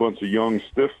coaching a bunch of young,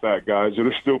 stiff fat guys that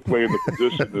are still playing the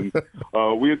position.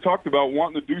 And we had talked about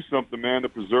wanting to do something, man, to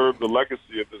preserve the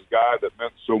legacy of this guy that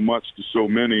meant so much to so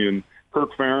many. And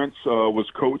Kirk Ferentz was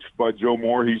coached by Joe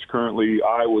Moore. He's currently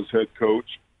Iowa's head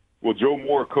coach. Well, Joe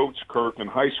Moore coached Kirk in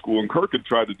high school, and Kirk had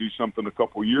tried to do something a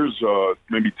couple years,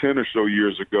 maybe 10 or so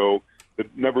years ago,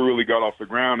 that never really got off the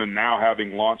ground. And now,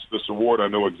 having launched this award, I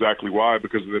know exactly why,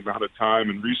 because of the amount of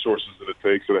time and resources that it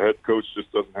takes. So the head coach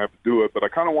just doesn't have to do it. But I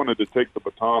kind of wanted to take the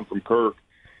baton from Kirk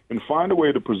and find a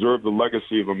way to preserve the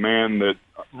legacy of a man that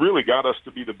really got us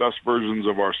to be the best versions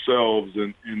of ourselves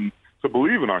and to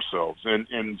believe in ourselves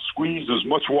and squeeze as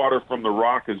much water from the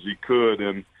rock as he could.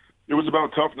 And it was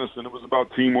about toughness, and it was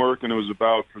about teamwork, and it was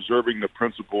about preserving the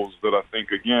principles that I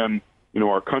think, again, you know,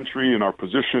 our country and our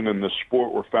position in this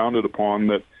sport were founded upon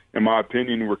that, in my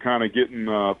opinion, we're kind of getting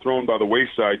thrown by the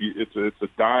wayside. It's a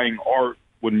dying art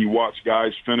when you watch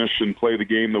guys finish and play the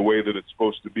game the way that it's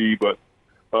supposed to be. But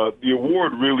the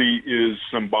award really is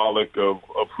symbolic of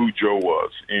who Joe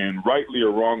was. And rightly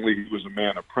or wrongly, he was a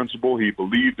man of principle. He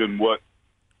believed in what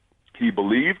he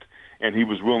believed, and he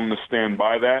was willing to stand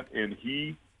by that. And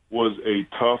he was a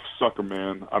tough sucker,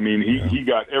 man. I mean, he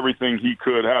got everything he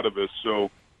could out of us. So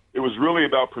it was really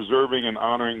about preserving and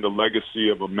honoring the legacy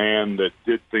of a man that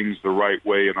did things the right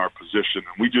way in our position.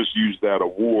 And we just used that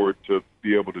award to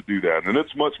be able to do that. And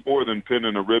it's much more than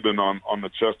pinning a ribbon on the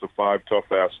chest of five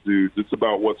tough-ass dudes. It's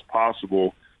about what's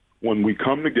possible when we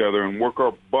come together and work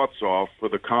our butts off for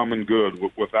the common good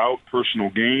without personal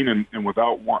gain and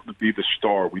without wanting to be the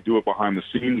star. We do it behind the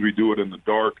scenes. We do it in the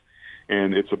dark.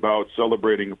 And it's about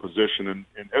celebrating a position and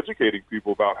educating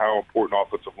people about how important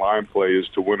offensive line play is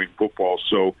to winning football.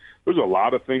 So there's a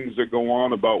lot of things that go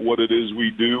on about what it is we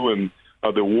do, and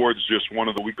the award's just one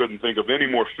of the – we couldn't think of any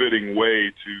more fitting way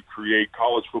to create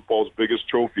college football's biggest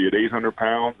trophy at 800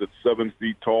 pounds, at 7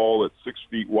 feet tall, at 6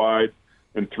 feet wide,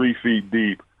 and 3 feet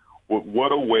deep.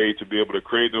 What a way to be able to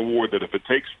create an award that if it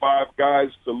takes 5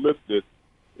 guys to lift it,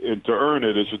 and to earn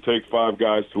it, it should take 5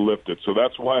 guys to lift it. So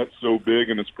that's why it's so big,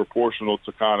 and it's proportional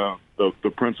to kind of the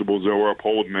principles that we're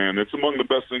upholding, man. It's among the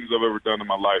best things I've ever done in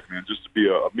my life, man, just to be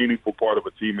a meaningful part of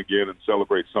a team again and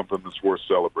celebrate something that's worth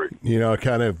celebrating. You know,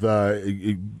 kind of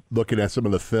looking at some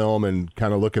of the film and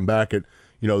kind of looking back at,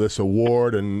 you know, this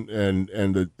award and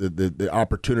the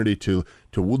opportunity to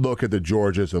look at the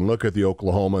Georgias and look at the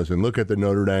Oklahomas and look at the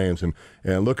Notre Dames and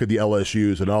look at the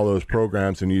LSUs and all those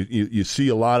programs, and you see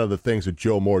a lot of the things that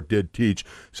Joe Moore did teach.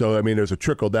 So, I mean, there's a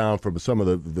trickle down from some of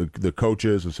the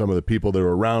coaches and some of the people that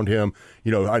were around him.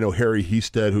 You know, I know Harry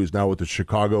Hested, who's now with the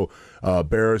Chicago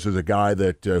Bears, is a guy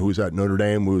that who's at Notre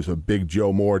Dame, who's a big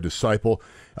Joe Moore disciple.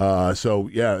 So,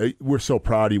 yeah, we're so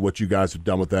proud of what you guys have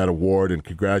done with that award, and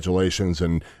congratulations.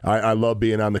 And I love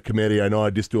being on the committee. I know I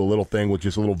just do a little thing with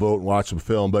just a little vote and watch some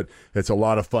film, but it's a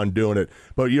lot of fun doing it.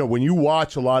 But, you know, when you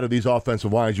watch a lot of these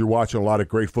offensive lines, you're watching a lot of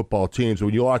great football teams.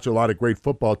 When you watch a lot of great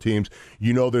football teams,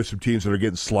 you know there's some teams that are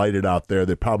getting slighted out there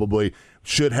that probably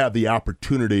should have the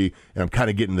opportunity, and I'm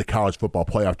kind of getting the college football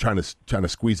playoff, trying to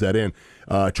squeeze that in,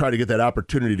 try to get that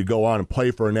opportunity to go on and play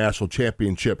for a national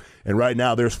championship. And right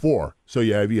now there's 4. So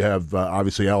you have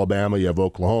obviously Alabama, you have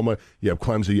Oklahoma, you have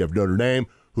Clemson, you have Notre Dame,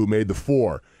 who made the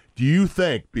 4. Do you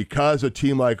think because a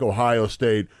team like Ohio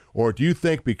State, or do you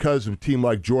think because a team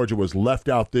like Georgia was left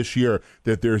out this year,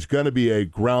 that there's going to be a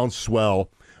groundswell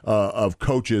of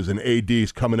coaches and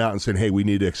ADs coming out and saying, hey, we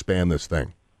need to expand this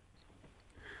thing?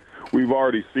 We've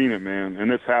already seen it, man,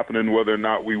 and it's happening whether or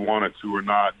not we want it to or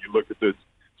not. You look at the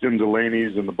Jim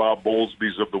Delaney's and the Bob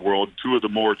Bowlesby's of the world, 2 of the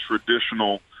more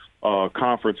traditional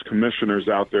conference commissioners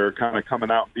out there kind of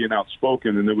coming out and being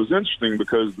outspoken. And it was interesting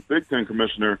because the Big Ten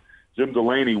commissioner, Jim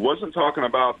Delaney, wasn't talking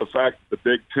about the fact that the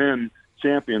Big Ten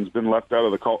champion's been left out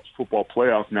of the college football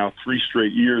playoff now 3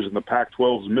 straight years, and the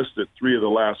Pac-12's missed it 3 of the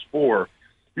last 4.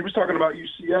 He was talking about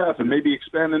UCF and maybe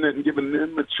expanding it and giving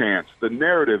them a chance. The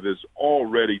narrative is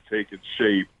already taken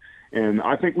shape, and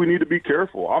I think we need to be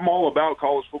careful. I'm all about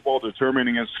college football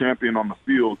determining its champion on the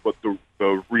field, but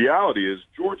the reality is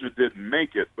Georgia didn't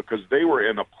make it because they were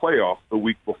in a playoff the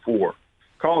week before.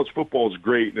 College football is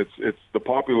great, and it's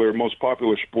the most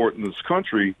popular sport in this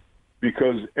country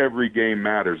because every game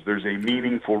matters. There's a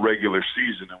meaningful regular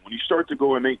season. And when you start to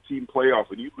go an 18 playoff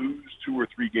and you lose 2 or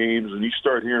 3 games and you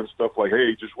start hearing stuff like,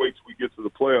 hey, just wait till we get to the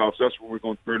playoffs, that's when we're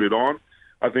going to turn it on,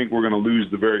 I think we're going to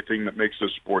lose the very thing that makes this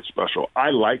sport special.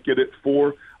 I like it at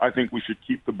 4. I think we should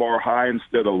keep the bar high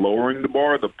instead of lowering the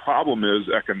bar. The problem is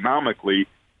economically,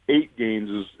 8 teams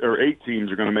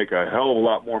are going to make a hell of a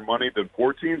lot more money than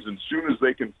 4 teams. And as soon as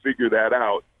they can figure that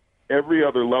out, every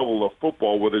other level of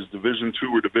football, whether it's Division II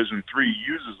or Division III,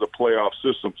 uses a playoff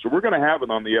system. So we're going to have it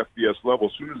on the FBS level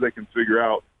as soon as they can figure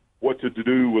out what to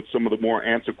do with some of the more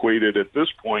antiquated, at this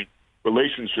point,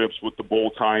 relationships with the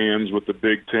bowl tie-ins, with the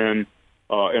Big Ten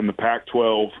and the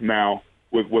Pac-12 now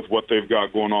with what they've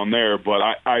got going on there. But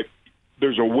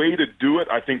there's a way to do it.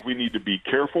 I think we need to be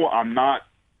careful. I'm not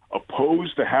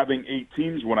opposed to having 8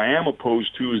 teams. What I am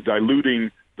opposed to is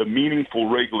diluting the meaningful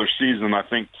regular season. I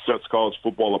think sets college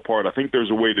football apart. I think there's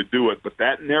a way to do it, but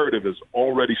that narrative has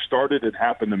already started. It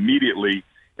happened immediately,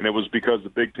 and it was because the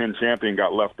Big Ten champion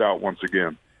got left out once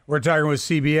again. We're talking with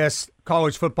CBS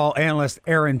college football analyst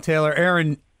Aaron Taylor.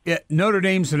 Aaron, Notre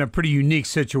Dame's in a pretty unique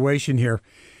situation here.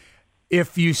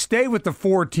 If you stay with the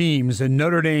 4 teams and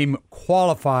Notre Dame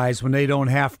qualifies when they don't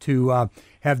have to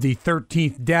have the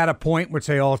 13th data point, which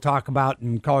they all talk about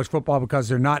in college football because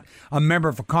they're not a member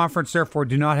of a conference, therefore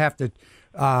do not have to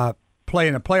play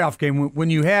in a playoff game. When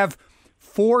you have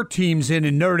 4 teams in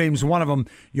and Notre Dame's one of them,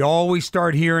 you always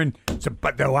start hearing,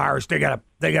 but the Irish, they got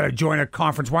to join a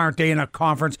conference. Why aren't they in a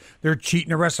conference? They're cheating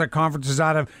the rest of the conferences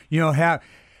out of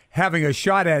having a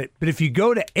shot at it. But if you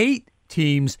go to 8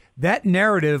 teams, that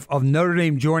narrative of Notre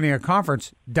Dame joining a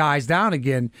conference dies down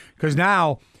again because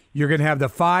now you're going to have the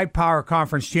 5 power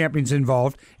conference champions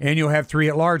involved, and you'll have 3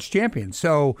 at-large champions,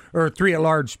 or 3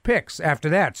 at-large picks after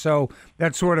that. So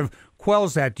that sort of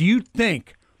quells that. Do you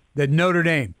think that Notre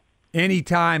Dame,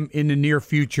 anytime in the near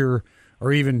future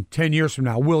or even 10 years from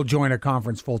now, will join a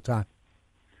conference full-time?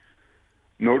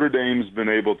 Notre Dame's been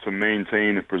able to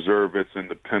maintain and preserve its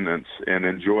independence and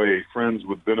enjoy a friends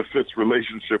with benefits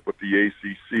relationship with the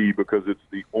ACC because it's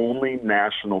the only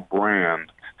national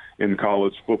brand in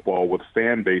college football with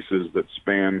fan bases that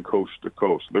span coast to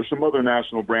coast. There's some other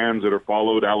national brands that are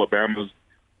followed. Alabama's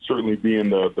certainly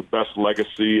being the best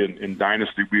legacy and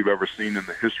dynasty we've ever seen in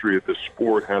the history of this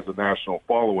sport, has a national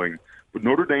following. But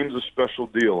Notre Dame's a special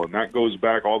deal, and that goes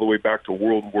back all the way back to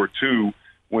World War II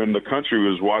when the country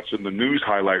was watching the news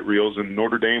highlight reels and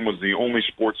Notre Dame was the only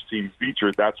sports team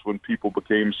featured. That's when people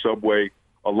became Subway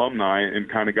alumni and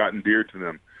kind of got endeared to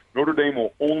them. Notre Dame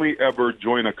will only ever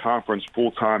join a conference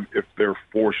full-time if they're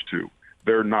forced to.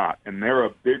 They're not. And they're a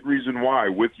big reason why,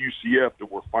 with UCF,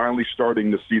 that we're finally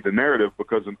starting to see the narrative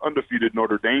because an undefeated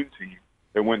Notre Dame team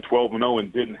that went 12-0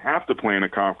 and didn't have to play in a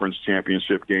conference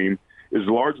championship game is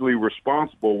largely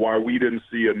responsible why we didn't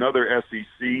see another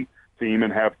SEC team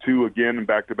and have 2 again in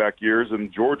back-to-back years,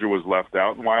 and Georgia was left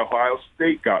out, and why Ohio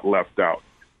State got left out.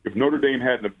 If Notre Dame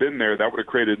hadn't have been there, that would have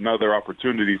created another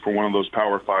opportunity for one of those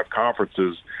Power 5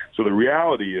 conferences. So the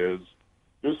reality is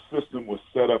this system was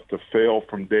set up to fail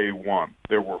from day one.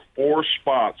 There were 4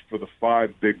 spots for the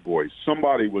 5 big boys.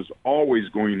 Somebody was always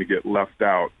going to get left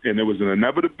out, and it was an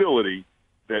inevitability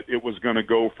that it was going to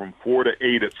go from 4 to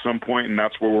 8 at some point, and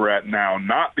that's where we're at now,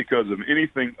 not because of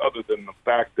anything other than the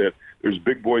fact that there's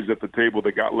big boys at the table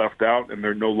that got left out, and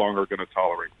they're no longer going to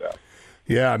tolerate that.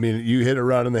 Yeah, I mean, you hit it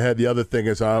right on the head. The other thing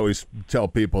is I always tell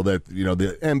people that,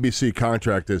 the NBC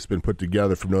contract that's been put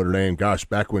together from Notre Dame,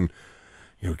 back when,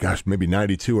 maybe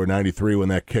 92 or 93 when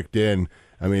that kicked in,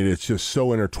 I mean, it's just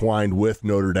so intertwined with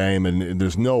Notre Dame, and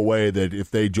there's no way that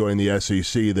if they join the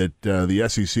SEC that the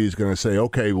SEC is going to say,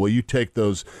 okay, well, you take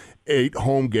those 8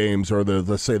 home games or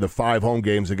let's say the 5 home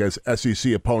games against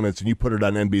SEC opponents and you put it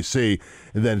on NBC,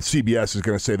 and then CBS is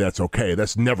going to say that's okay.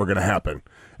 That's never going to happen.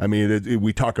 I mean,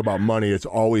 we talk about money. It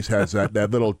always has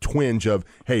that little twinge of,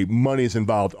 hey, money's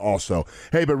involved also.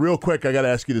 Hey, but real quick, I got to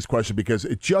ask you this question because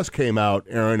it just came out,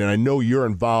 Aaron, and I know you're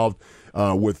involved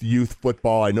with youth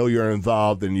football. I know you're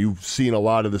involved, and you've seen a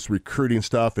lot of this recruiting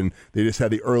stuff, and they just had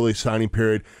the early signing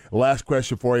period. Last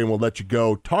question for you, and we'll let you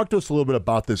go. Talk to us a little bit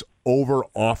about this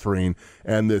over-offering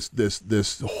and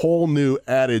this whole new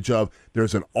adage of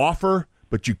there's an offer,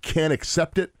 but you can't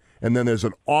accept it. And then there's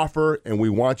an offer, and we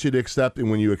want you to accept, and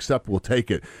when you accept, we'll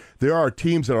take it. There are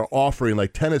teams that are offering,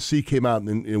 like Tennessee came out,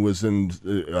 and it was in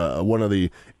one of the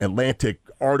Athletic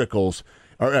articles.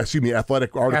 It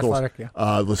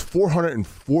was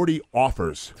 440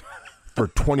 offers for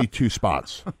 22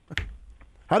 spots.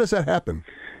 How does that happen?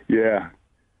 Yeah,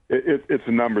 it's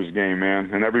a numbers game,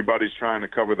 man, and everybody's trying to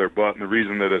cover their butt, and the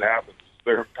reason that it happens is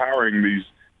they're empowering these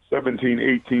 17,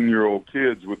 18-year-old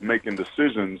kids with making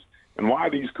decisions. And why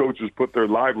these coaches put their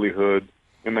livelihood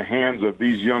in the hands of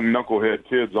these young knucklehead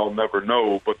kids, I'll never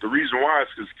know. But the reason why is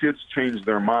because kids change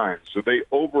their minds. So they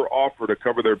over-offer to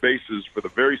cover their bases for the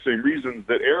very same reasons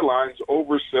that airlines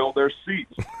oversell their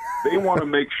seats. They want to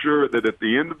make sure that at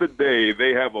the end of the day,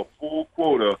 they have a full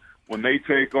quota when they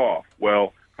take off.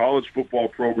 Well, college football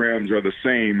programs are the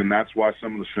same, and that's why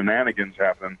some of the shenanigans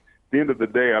happen. At the end of the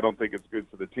day, I don't think it's good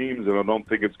for the teams, and I don't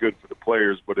think it's good for the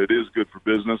players, but it is good for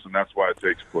business, and that's why it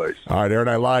takes place. All right, Aaron,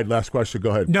 I lied. Last question.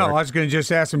 Go ahead. No, Frank. I was going to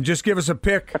just ask him, just give us a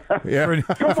pick. Yeah.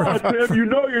 Come on, Tim. You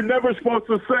know you're never supposed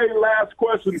to say last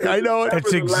question. I know it.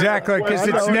 It's exactly, because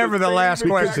it's never the last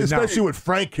question. Especially with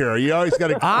Frank here. You always got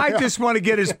to. I just want to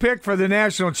get his pick for the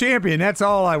national champion. That's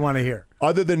all I want to hear.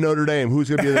 Other than Notre Dame, who's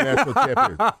going to be the national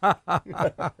champion?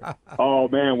 Oh,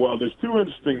 man, well, there's two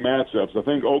interesting matchups. I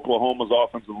think Oklahoma's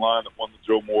offensive line that won the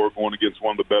Joe Moore going against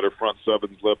one of the better front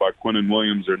sevens led by Quinnen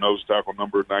Williams, their nose tackle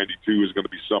number 92, is going to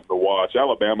be something to watch.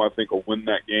 Alabama, I think, will win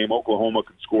that game. Oklahoma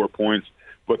can score points,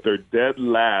 but they're dead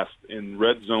last in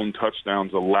red zone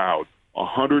touchdowns allowed,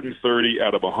 130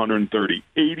 out of 130.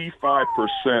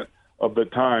 85% of the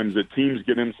times that teams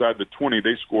get inside the 20,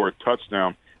 they score a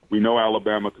touchdown. We know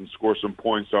Alabama can score some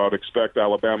points, so I'd expect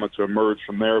Alabama to emerge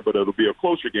from there, but it'll be a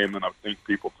closer game than I think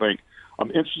people think. I'm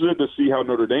interested to see how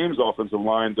Notre Dame's offensive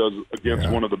line does against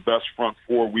one of the best front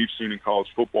four we've seen in college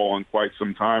football in quite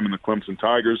some time in the Clemson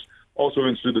Tigers. Also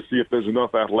interested to see if there's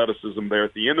enough athleticism there.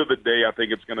 At the end of the day, I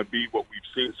think it's going to be what we've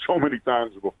seen so many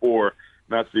times before,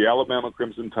 and that's the Alabama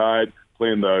Crimson Tide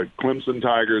playing the Clemson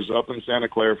Tigers up in Santa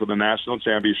Clara for the national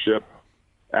championship.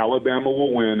 Alabama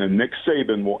will win, and Nick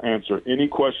Saban will answer any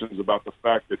questions about the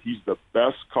fact that he's the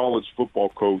best college football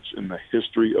coach in the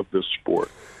history of this sport.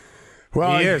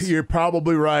 Well, you're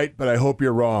probably right, but I hope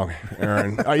you're wrong,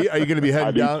 Aaron. Are you going to be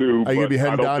heading down? Too, are you going to be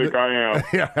heading down? I don't think I am.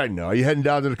 Yeah, I know. Are you heading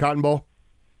down to the Cotton Bowl?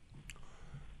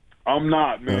 I'm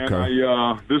not, man.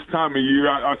 Okay. This time of year,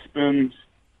 I spend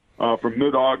from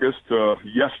mid-August to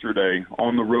yesterday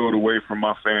on the road away from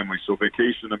my family. So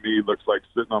vacation to me looks like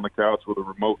sitting on the couch with a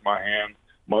remote in my hand,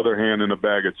 my other hand in a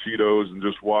bag of Cheetos, and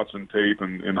just watching tape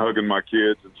and hugging my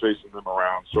kids and chasing them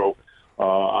around. So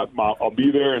I'll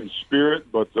be there in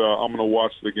spirit, but I'm going to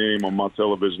watch the game on my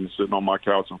television sitting on my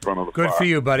couch in front of the fire. Good for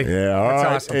you, buddy. Yeah, all That's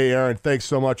right. awesome. Hey, Aaron, thanks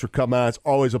so much for coming on. It's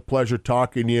always a pleasure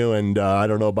talking to you, and I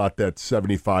don't know about that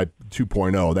 75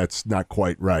 2.0. That's not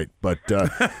quite right, but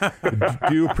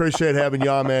do appreciate having you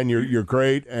on, man. You're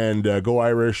great, and go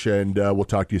Irish, and we'll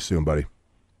talk to you soon, buddy.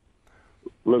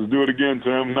 Let's do it again,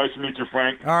 Tim. Nice to meet you,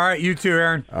 Frank. All right, you too,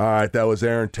 Aaron. All right, that was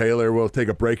Aaron Taylor. We'll take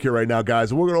a break here right now,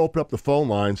 guys. We're going to open up the phone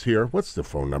lines here. What's the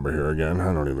phone number here again?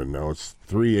 I don't even know. It's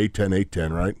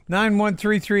 3-810-810, right?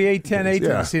 913-381-0810.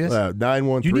 Yeah, See this?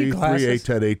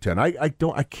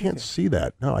 913-381-0810. I can't see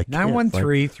that. No, I can't.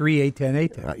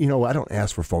 913-381-0810. You know, I don't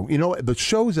ask for phone. You know, the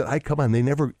shows that I come on, they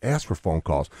never ask for phone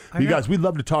calls. You guys, we'd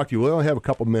love to talk to you. We only have a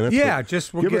couple minutes. Yeah,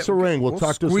 just give us a ring. We'll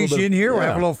talk to us a little bit. Squeeze you in here. Yeah. We'll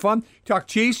have a little fun. Talk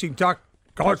Chiefs. You can talk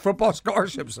college football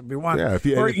scholarships if you want. Yeah,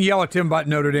 or you can yell at Tim about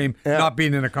Notre Dame not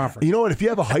being in a conference. You know what? If you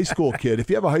have a high school kid,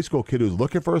 who's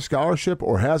looking for a scholarship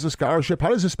or has a scholarship, how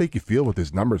does this make you feel with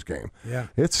this numbers game? Yeah.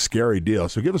 It's a scary deal.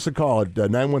 So give us a call at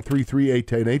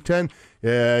 913-381-0810.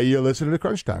 You're listening to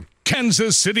Crunch Time.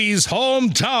 Kansas City's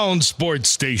hometown sports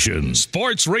station,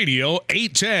 Sports Radio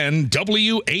 810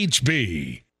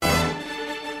 WHB.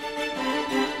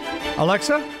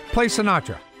 Alexa, play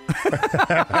Sinatra.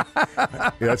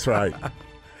 That's right.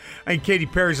 I think Katy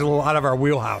Perry's a little out of our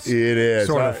wheelhouse. It is.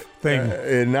 Sort of thing.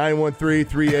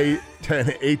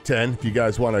 913-381-0810. If you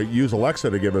guys want to use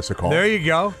Alexa to give us a call. There you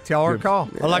go. Tell her to call.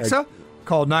 Alexa,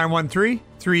 call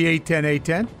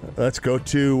 913-381-0810. Let's go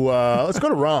to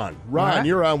Ron. Ron,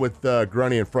 you're on with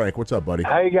Grunny and Frank. What's up, buddy?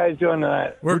 How you guys doing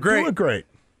tonight? We're great. Doing great.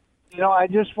 You know, I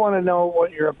just want to know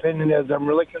what your opinion is. I'm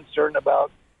really concerned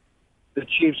about the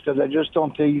Chiefs because I just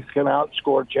don't think you can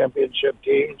outscore championship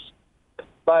teams.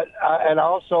 But and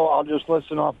also, I'll just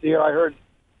listen off the air. I heard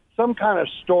some kind of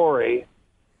story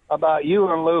about you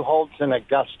and Lou Holtz in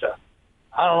Augusta.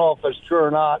 I don't know if it's true or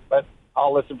not, but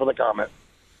I'll listen for the comment.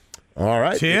 All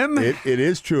right. Tim? It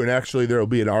is true, and actually there will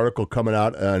be an article coming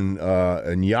out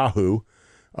on Yahoo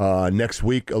next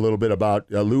week a little bit about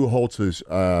Lou Holtz's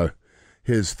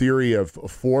his theory of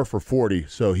 4 for 40.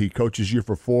 So he coaches you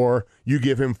for 4, you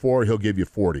give him 4, he'll give you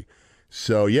 40.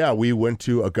 So, yeah, we went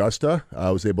to Augusta. I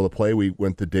was able to play. We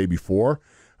went the day before.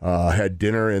 Had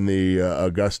dinner in the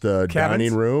Augusta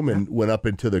dining room and went up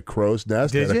into the Crow's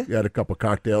Nest. Had a couple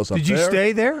cocktails up there. Did you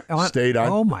stay there? Stayed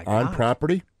on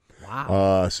property.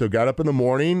 Wow. So got up in the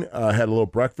morning, had a little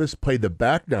breakfast, played the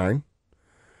back 9,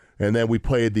 and then we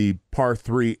played the par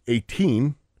 3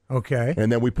 18. Okay. And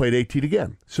then we played 18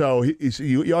 again. So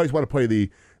you always want to play the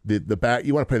back.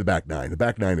 You want to play the back 9. The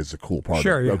back 9 is the cool part.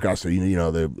 Sure. Of Augusta. You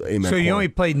know the Amen. So you only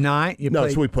played 9.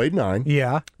 So we played 9.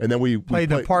 Yeah. And then we played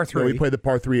the par 3. We played the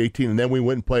par 3 18, and then we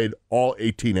went and played all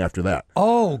 18 after that.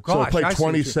 Oh gosh. So we played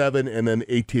 27 and then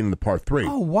 18 in the par 3.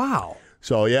 Oh wow.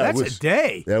 So yeah, that's a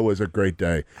day. That was a great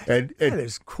day. And that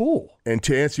is cool. And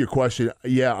to answer your question,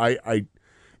 yeah, I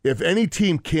if any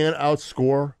team can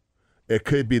outscore, it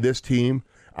could be this team.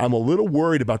 I'm a little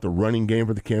worried about the running game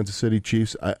for the Kansas City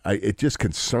Chiefs. It just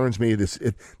concerns me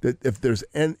that if there's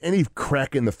any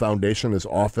crack in the foundation of this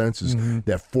offense is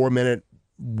that 4-minute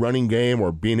running game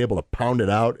or being able to pound it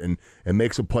out and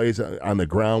make some plays on the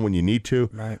ground when you need to.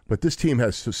 Right. But this team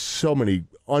has so many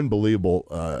unbelievable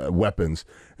weapons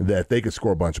that they could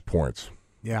score a bunch of points.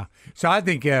 Yeah. So I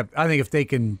think if they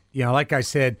can, like I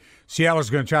said, Seattle's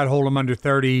going to try to hold them under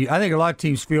 30. I think a lot of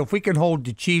teams feel if we can hold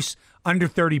the Chiefs under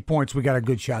 30 points, we got a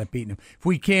good shot at beating them. If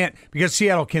we can't, because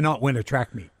Seattle cannot win a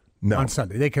track meet on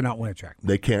Sunday. They cannot win a track meet.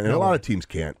 They can't, and a lot of teams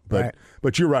can't. But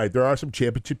you're right. There are some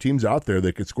championship teams out there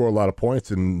that could score a lot of points,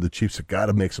 and the Chiefs have got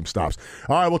to make some stops.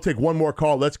 All right, we'll take one more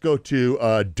call. Let's go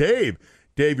to Dave.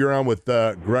 Dave, you're on with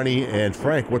Grunny and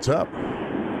Frank. What's up?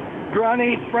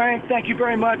 Grunny, Frank, thank you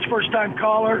very much. First-time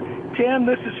caller. Tim,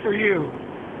 this is for you.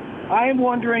 I am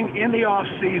wondering in the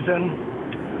off-season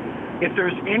if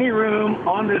there's any room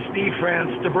on this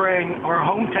defense to bring our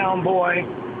hometown boy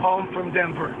home from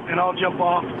Denver. And I'll jump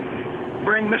off.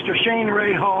 Bring Mr. Shane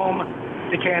Ray home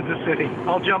to Kansas City.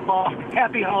 I'll jump off.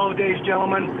 Happy holidays,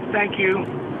 gentlemen. Thank you.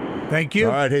 Thank you.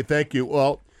 All right. Hey, thank you.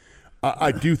 Well,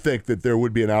 I do think that there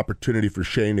would be an opportunity for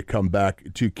Shane to come back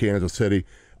to Kansas City.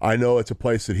 I know it's a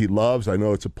place that he loves. I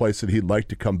know it's a place that he'd like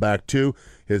to come back to.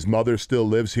 His mother still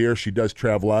lives here. She does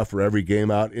travel out for every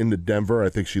game out into Denver. I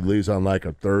think she leaves on like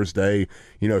a Thursday.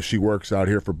 She works out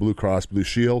here for Blue Cross Blue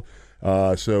Shield.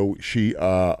 So she,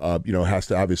 has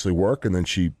to obviously work, and then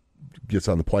she gets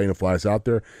on the plane and flies out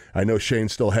there. I know Shane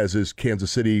still has his Kansas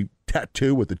City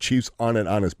tattoo with the Chiefs on it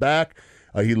on his back.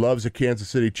 He loves the Kansas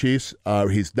City Chiefs.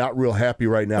 He's not real happy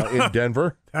right now in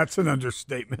Denver. That's an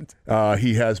understatement.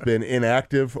 He has been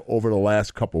inactive over the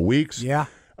last couple weeks. Yeah.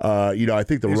 I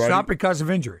think it's not because of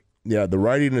injury. Yeah, the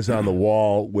writing is on the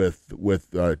wall with was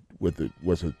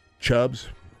it Chubbs,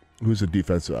 who's the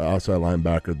defensive outside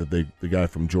linebacker, the guy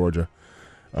from Georgia.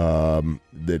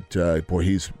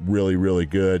 He's really, really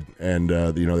good. And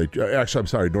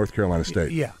North Carolina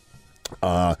State. Yeah.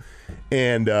 So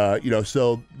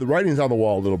the writing's on the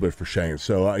wall a little bit for Shane.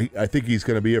 So I think he's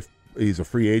going to be he's a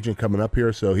free agent coming up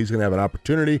here, so he's going to have an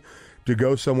opportunity to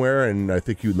go somewhere, and I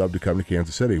think you'd love to come to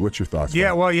Kansas City. What's your thoughts?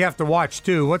 Yeah, well, you have to watch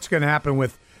too. What's going to happen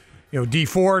with, Dee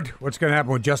Ford? What's going to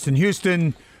happen with Justin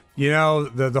Houston?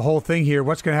 The whole thing here.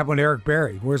 What's going to happen with Eric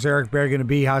Berry? Where's Eric Berry going to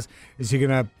be? Is he going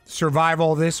to survive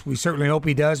all this? We certainly hope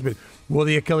he does, but will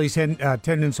the Achilles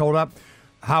tendons hold up?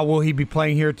 How will he be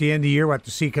playing here at the end of the year? We'll have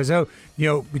to see, because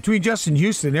between Justin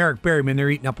Houston and Eric Berry, they're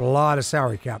eating up a lot of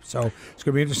salary cap. So it's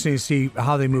going to be interesting to see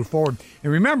how they move forward.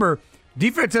 And remember,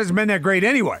 defense hasn't been that great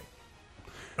anyway.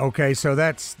 Okay, so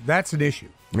that's an issue.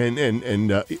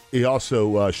 And he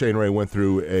also Shane Ray went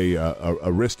through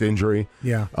a wrist injury.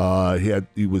 Yeah.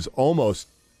 They almost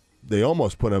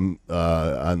put him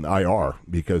on IR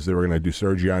because they were going to do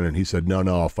surgery on it, and he said, no,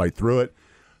 I'll fight through it.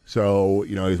 So,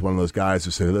 he's one of those guys who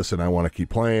say, listen, I want to keep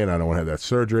playing. I don't want to have that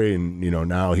surgery. And,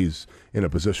 now he's in a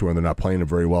position where they're not playing him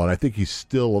very well. And I think he's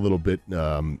still a little bit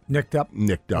nicked up.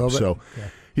 So,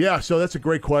 so that's a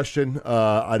great question.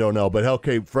 I don't know. But,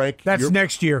 okay, Frank. That's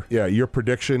next year. Yeah, your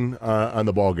prediction on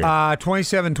the ball game.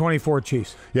 27-24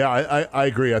 Chiefs. Yeah, I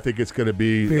agree. I think it's going to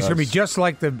be. It's going to be just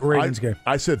like the Ravens game.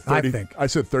 I said 30. I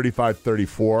said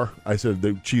 35-34. I said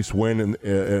the Chiefs win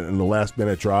in the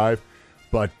last-minute drive.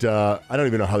 But I don't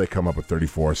even know how they come up with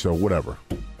 34, so whatever.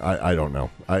 I don't know.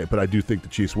 But I do think the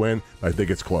Chiefs win. I think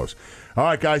it's close. All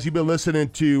right, guys, you've been listening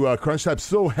to Crunch Time.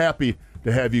 So happy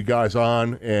to have you guys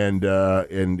on, and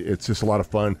it's just a lot of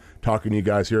fun talking to you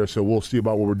guys here. So we'll see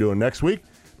about what we're doing next week.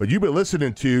 But you've been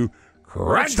listening to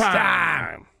Crunch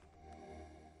Time.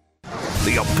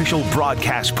 the official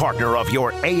broadcast partner of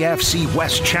your AFC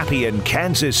West champion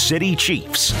Kansas City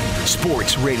Chiefs.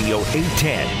 Sports Radio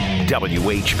 810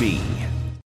 WHB.